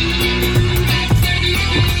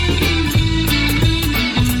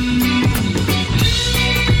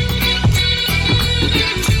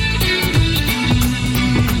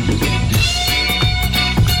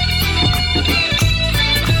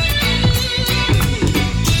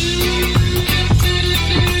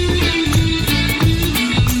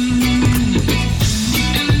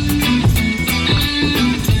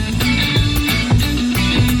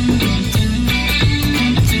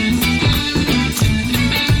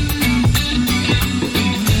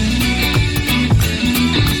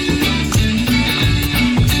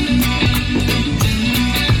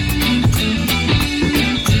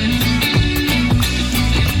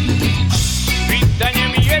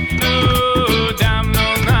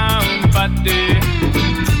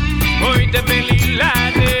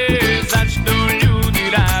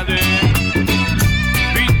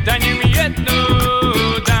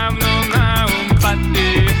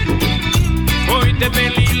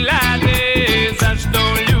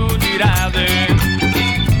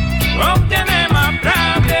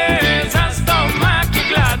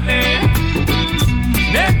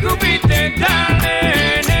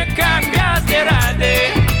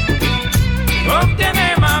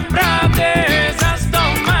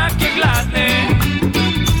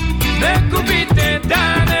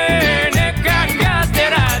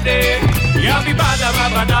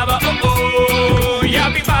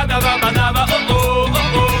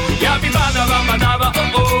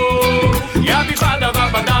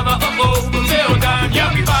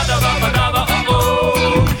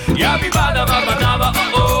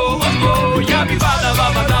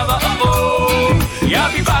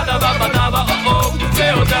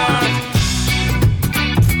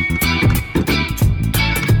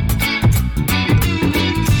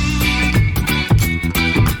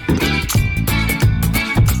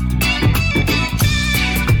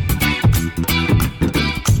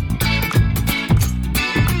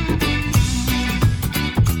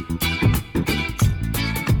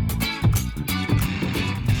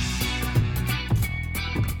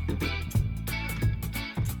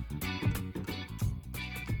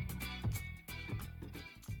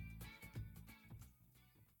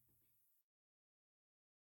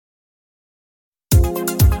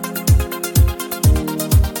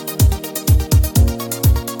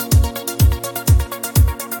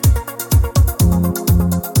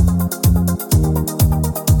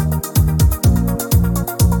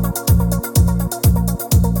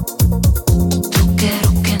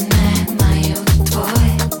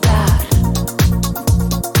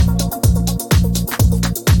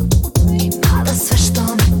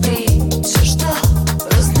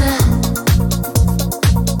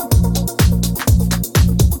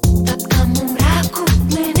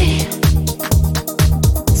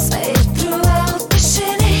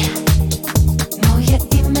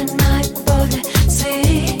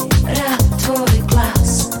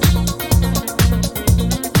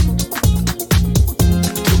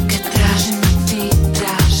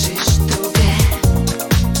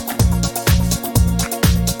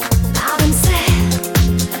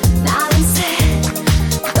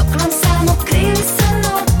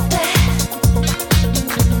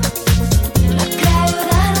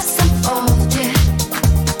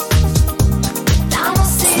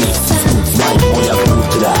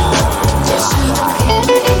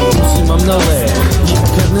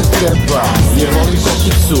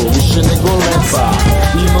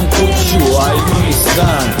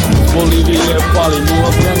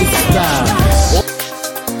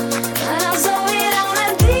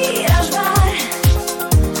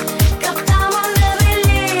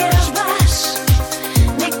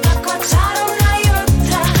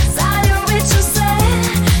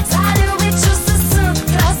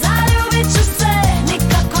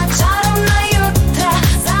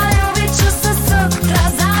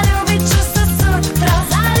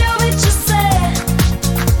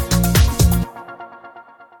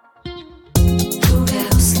 Druge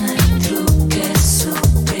usne, druge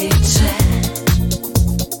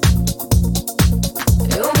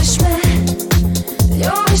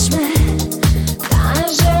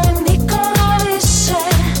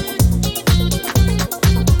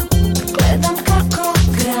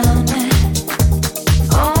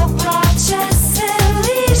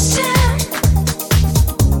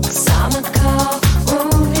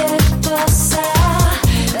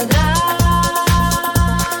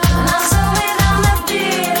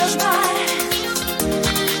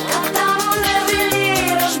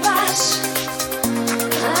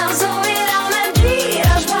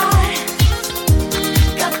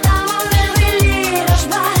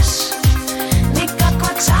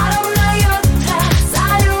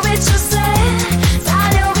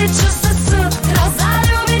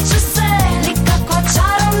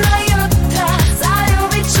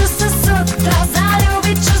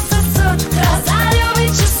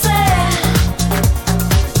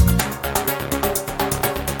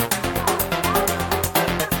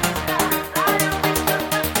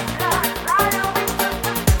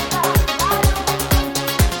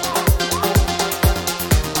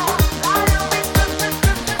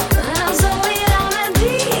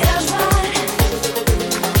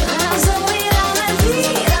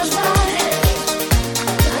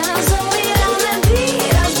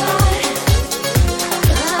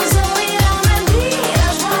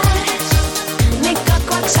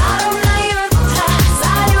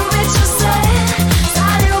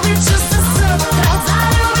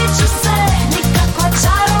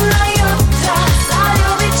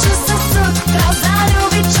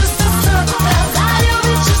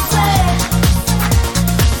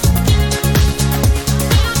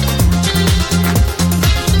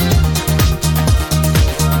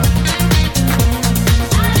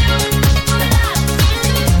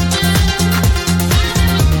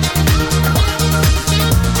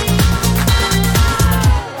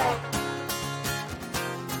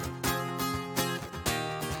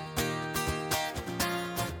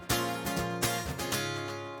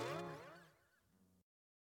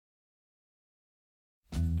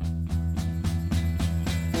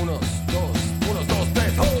unos, dos,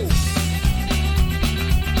 tres, ho!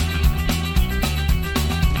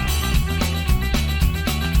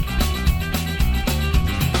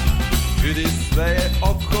 Vidi, sve je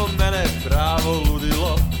oko mene pravo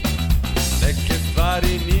ludilo. Neke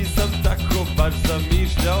stvari nisam tako baš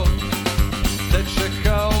zamišljao. Teče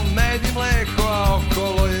kao med i mleko, a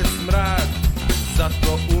okolo je smrad.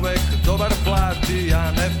 Zato uvek dobar plati,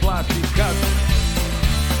 a ne plati kad.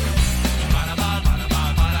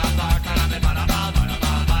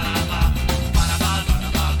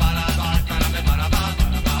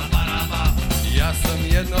 Ja sam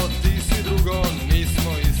jedno, ti si drugo,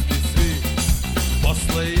 nismo isti svi.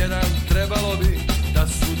 Posle jedan trebalo bi da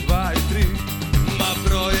su dva i tri. Ma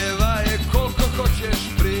brojeva je koliko hoćeš,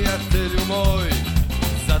 prijatelju moj.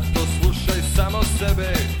 Zato slušaj samo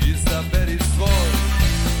sebe, izaberi svoj.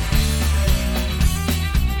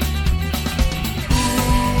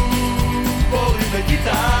 Boli me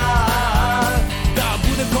gitar, da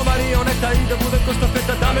budem ko marioneta i da budem ko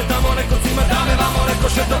štafeta, da me tamo neko cima, da me vamo neko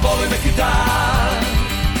šeta. Boli me gitar,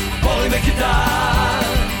 boli me gitar,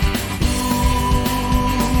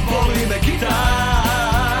 boli me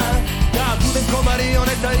gitar, da budem ko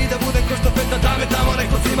marioneta i da budem ko štafeta, da me tamo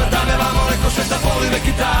neko cima, da me vamo neko šeta. Boli me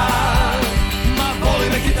gitar, ma boli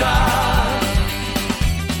me gitar.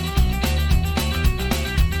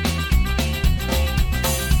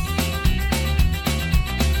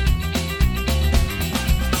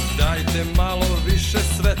 Dajte malo više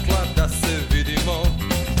svetla da se vidimo.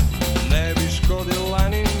 Ne bi škodila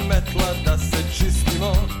ni metla da se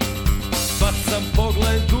čistimo. Bacam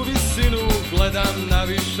pogled u visinu, gledam na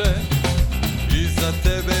više. I za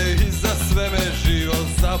tebe i za sve me život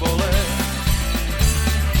zabole.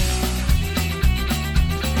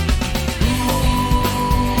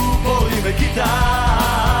 Boli me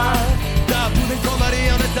gitar, da budem ko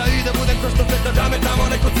marioneta i da budem ko štafeta, da me tamo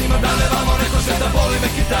neko cima, da me vamo neko šeta. Boli me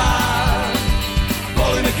gitar,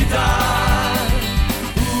 boli me gitar,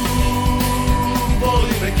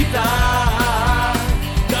 boli me gitar,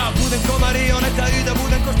 da budem ko marioneta i da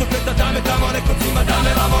budem ko štafeta, da me tamo neko cima, da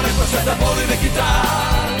me vamo neko šeta. Boli me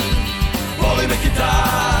gitar, boli me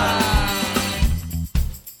gitar.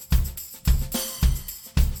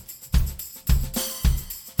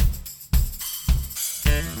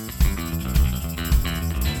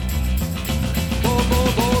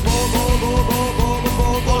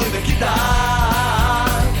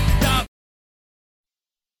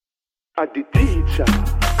 At the teacher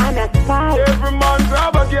and a spy. Every man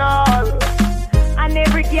grab a girl and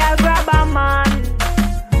every girl grab a man.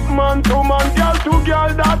 Man to man, girl to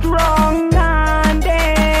girl, that's wrong. And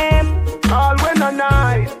them all when a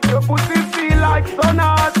night, your pussy feel like sun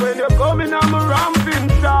hot when you're coming on my ramping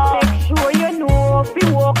shot. Make sure you know if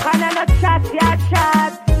you walk on and a chat, ya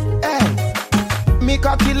chat. Hey, me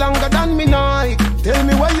cocky longer than me night. Tell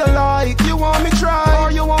me what you like, you want me try,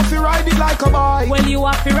 or you want to ride it like a bike? Well, you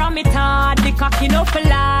have to ram it hard, the cocky no for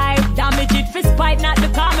life. Damage it for spite, not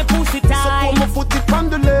because me pussy tight. So put me foot it on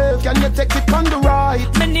the left, can you take it on the right?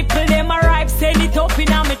 Me nipple them a ripe, send it up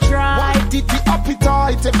in a me try. White it the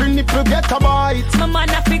appetite, every nipple get a bite. My man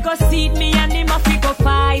a fi go seat me and him a fi go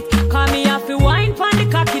fight. Cause me a fi wine pon the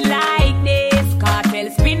cocky like this.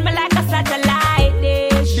 Cartel spin me like a satellite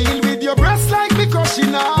dish. Deal with your breast like me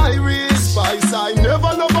crushing iris. Spice, I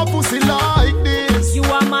never love a pussy like this. You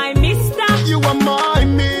are my mister, you are my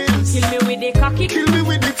miss. Kill me with the cocky, kill me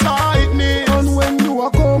with the tightness. And when you are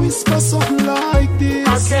go whisper something like this,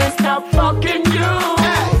 I can't stop fucking you.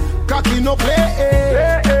 Hey, cocky no play,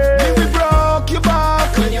 hey, hey. Me we broke your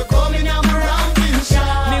back when you're coming out around in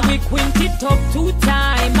shot. Me we quint it up 2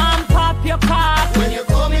 times and pop your cock when you're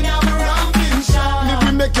coming out around in shot. Me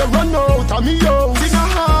we make you run out of me yo. Sing a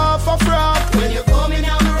half a frack when you're coming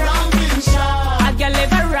out around in shot. I can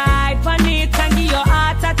live a ride on it and give your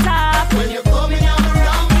heart attack when you're coming out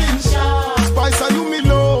around in shot. Spice are you me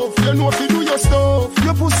love, you know if you do your stuff.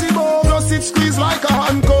 Your pussy ball, plus it squeeze like a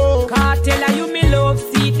handcuff. Cartel are you me love,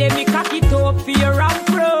 see them me cock it up for your ramp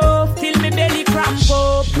proof till me belly cramp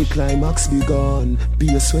up. The climax begun,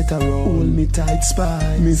 be a sweater roll. Hold me tight,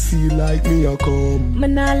 spy, me see like me a come. Me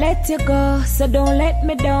nah let you go, so don't let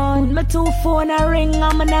me down. My 2 phone a ring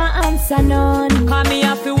and me nah answer none. Call me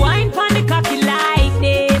off the wine pon the cocky like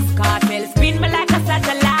this. Cartel spin me like a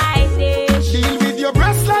satellite dish. Deal with your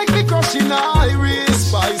breast like me crushing iris.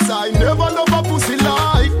 Spice, I never love a pussy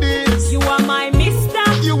like this. You are my mister,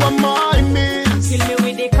 you are my miss. Kill me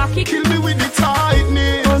with the cocky, kill me with the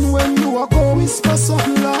tightness. And when you are go whisper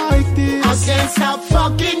something like this, I can't stop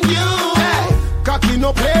fucking you. Hey, cocky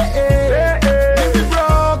no play, hey, hey. Me we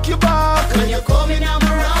broke your back when you're coming out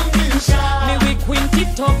around in shot. Me we quint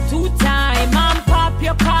it up 2 times and pop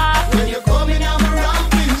your car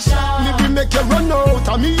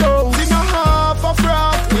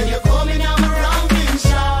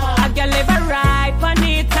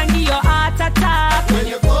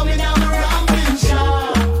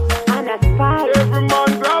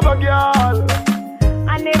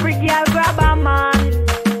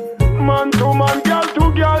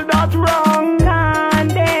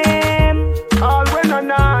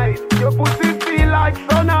pussy feel like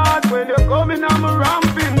sun hot when you come in on my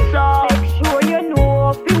ramping shot. Make sure you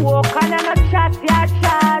know if you walk on and a chat, yeah,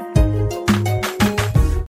 chat.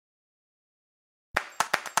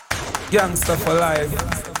 Gangsta for life.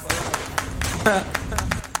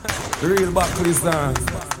 Real Buckley's done.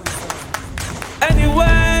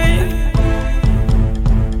 Anyway,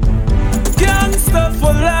 gangsta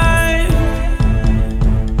for life.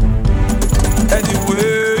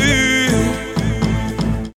 Anyway.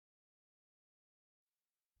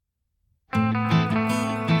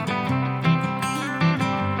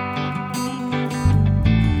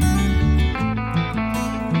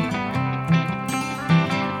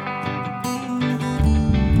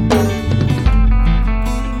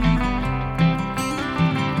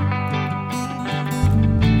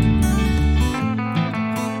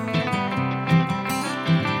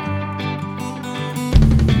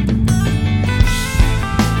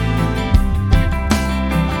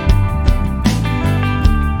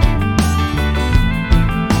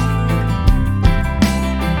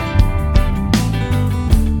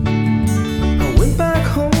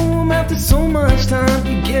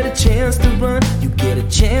 Chance to run, you get a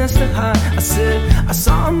chance to hide. I said, I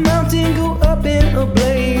saw a mountain go up in a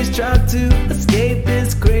blaze, tried to escape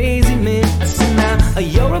this crazy man. I said, now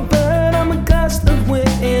you're a bird, I'm a gust of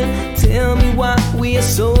wind. Tell me why we are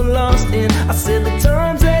so lost in. I said, the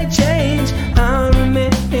times they change, I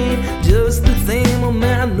remain just the same. Oh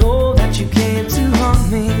man, I know that you came to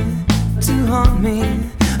haunt me, to haunt me,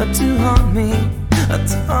 to haunt me.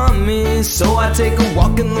 So I take a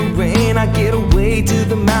walk in the rain, I get away to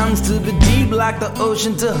the mountains, to the deep like the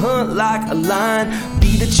ocean, to hunt like a lion.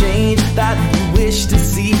 Be the change that you wish to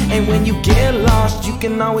see, and when you get lost you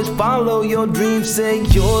can always follow your dreams. Say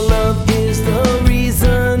your love is the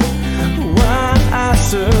reason why I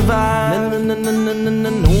survive.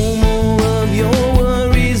 No more of your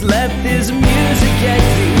worries, let this music get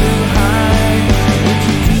you high. If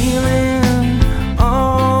you're feeling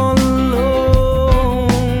all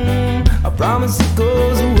alone, I promise it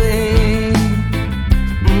goes away.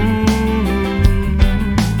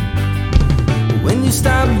 When you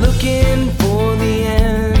stop looking for the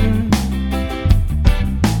end,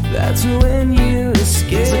 that's when you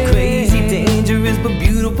escape. It's a crazy, dangerous, but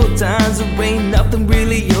beautiful times. There ain't nothing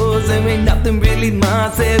really yours, there ain't nothing really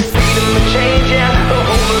mine. Said freedom and change, yeah, the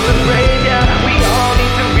hope of the brave, yeah. We all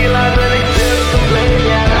need to realize that it's just a blame,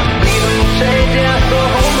 yeah. Freedom and change, yeah, the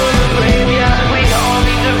hope of the brave, yeah. We all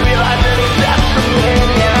need to realize that it's just a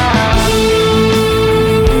blame, yeah.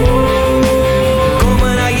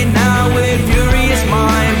 Coming at you now with furious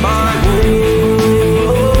mind.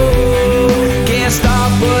 Can't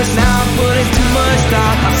stop us now, putting too much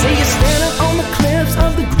stop. I say you're standing on the cliffs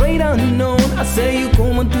of the great unknown. I say you're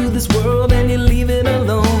going through this world and you leave it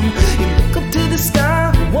alone. You look up to the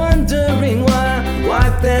sky, wondering why.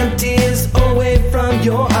 Wipe them tears away from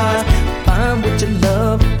your eyes. Find what you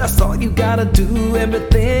love, that's all you gotta do.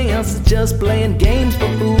 Everything else is just playing games for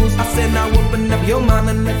fools. I said now open up your mind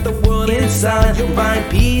and let the world inside. You'll find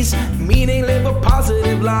peace, meaning, live a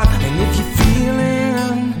positive life.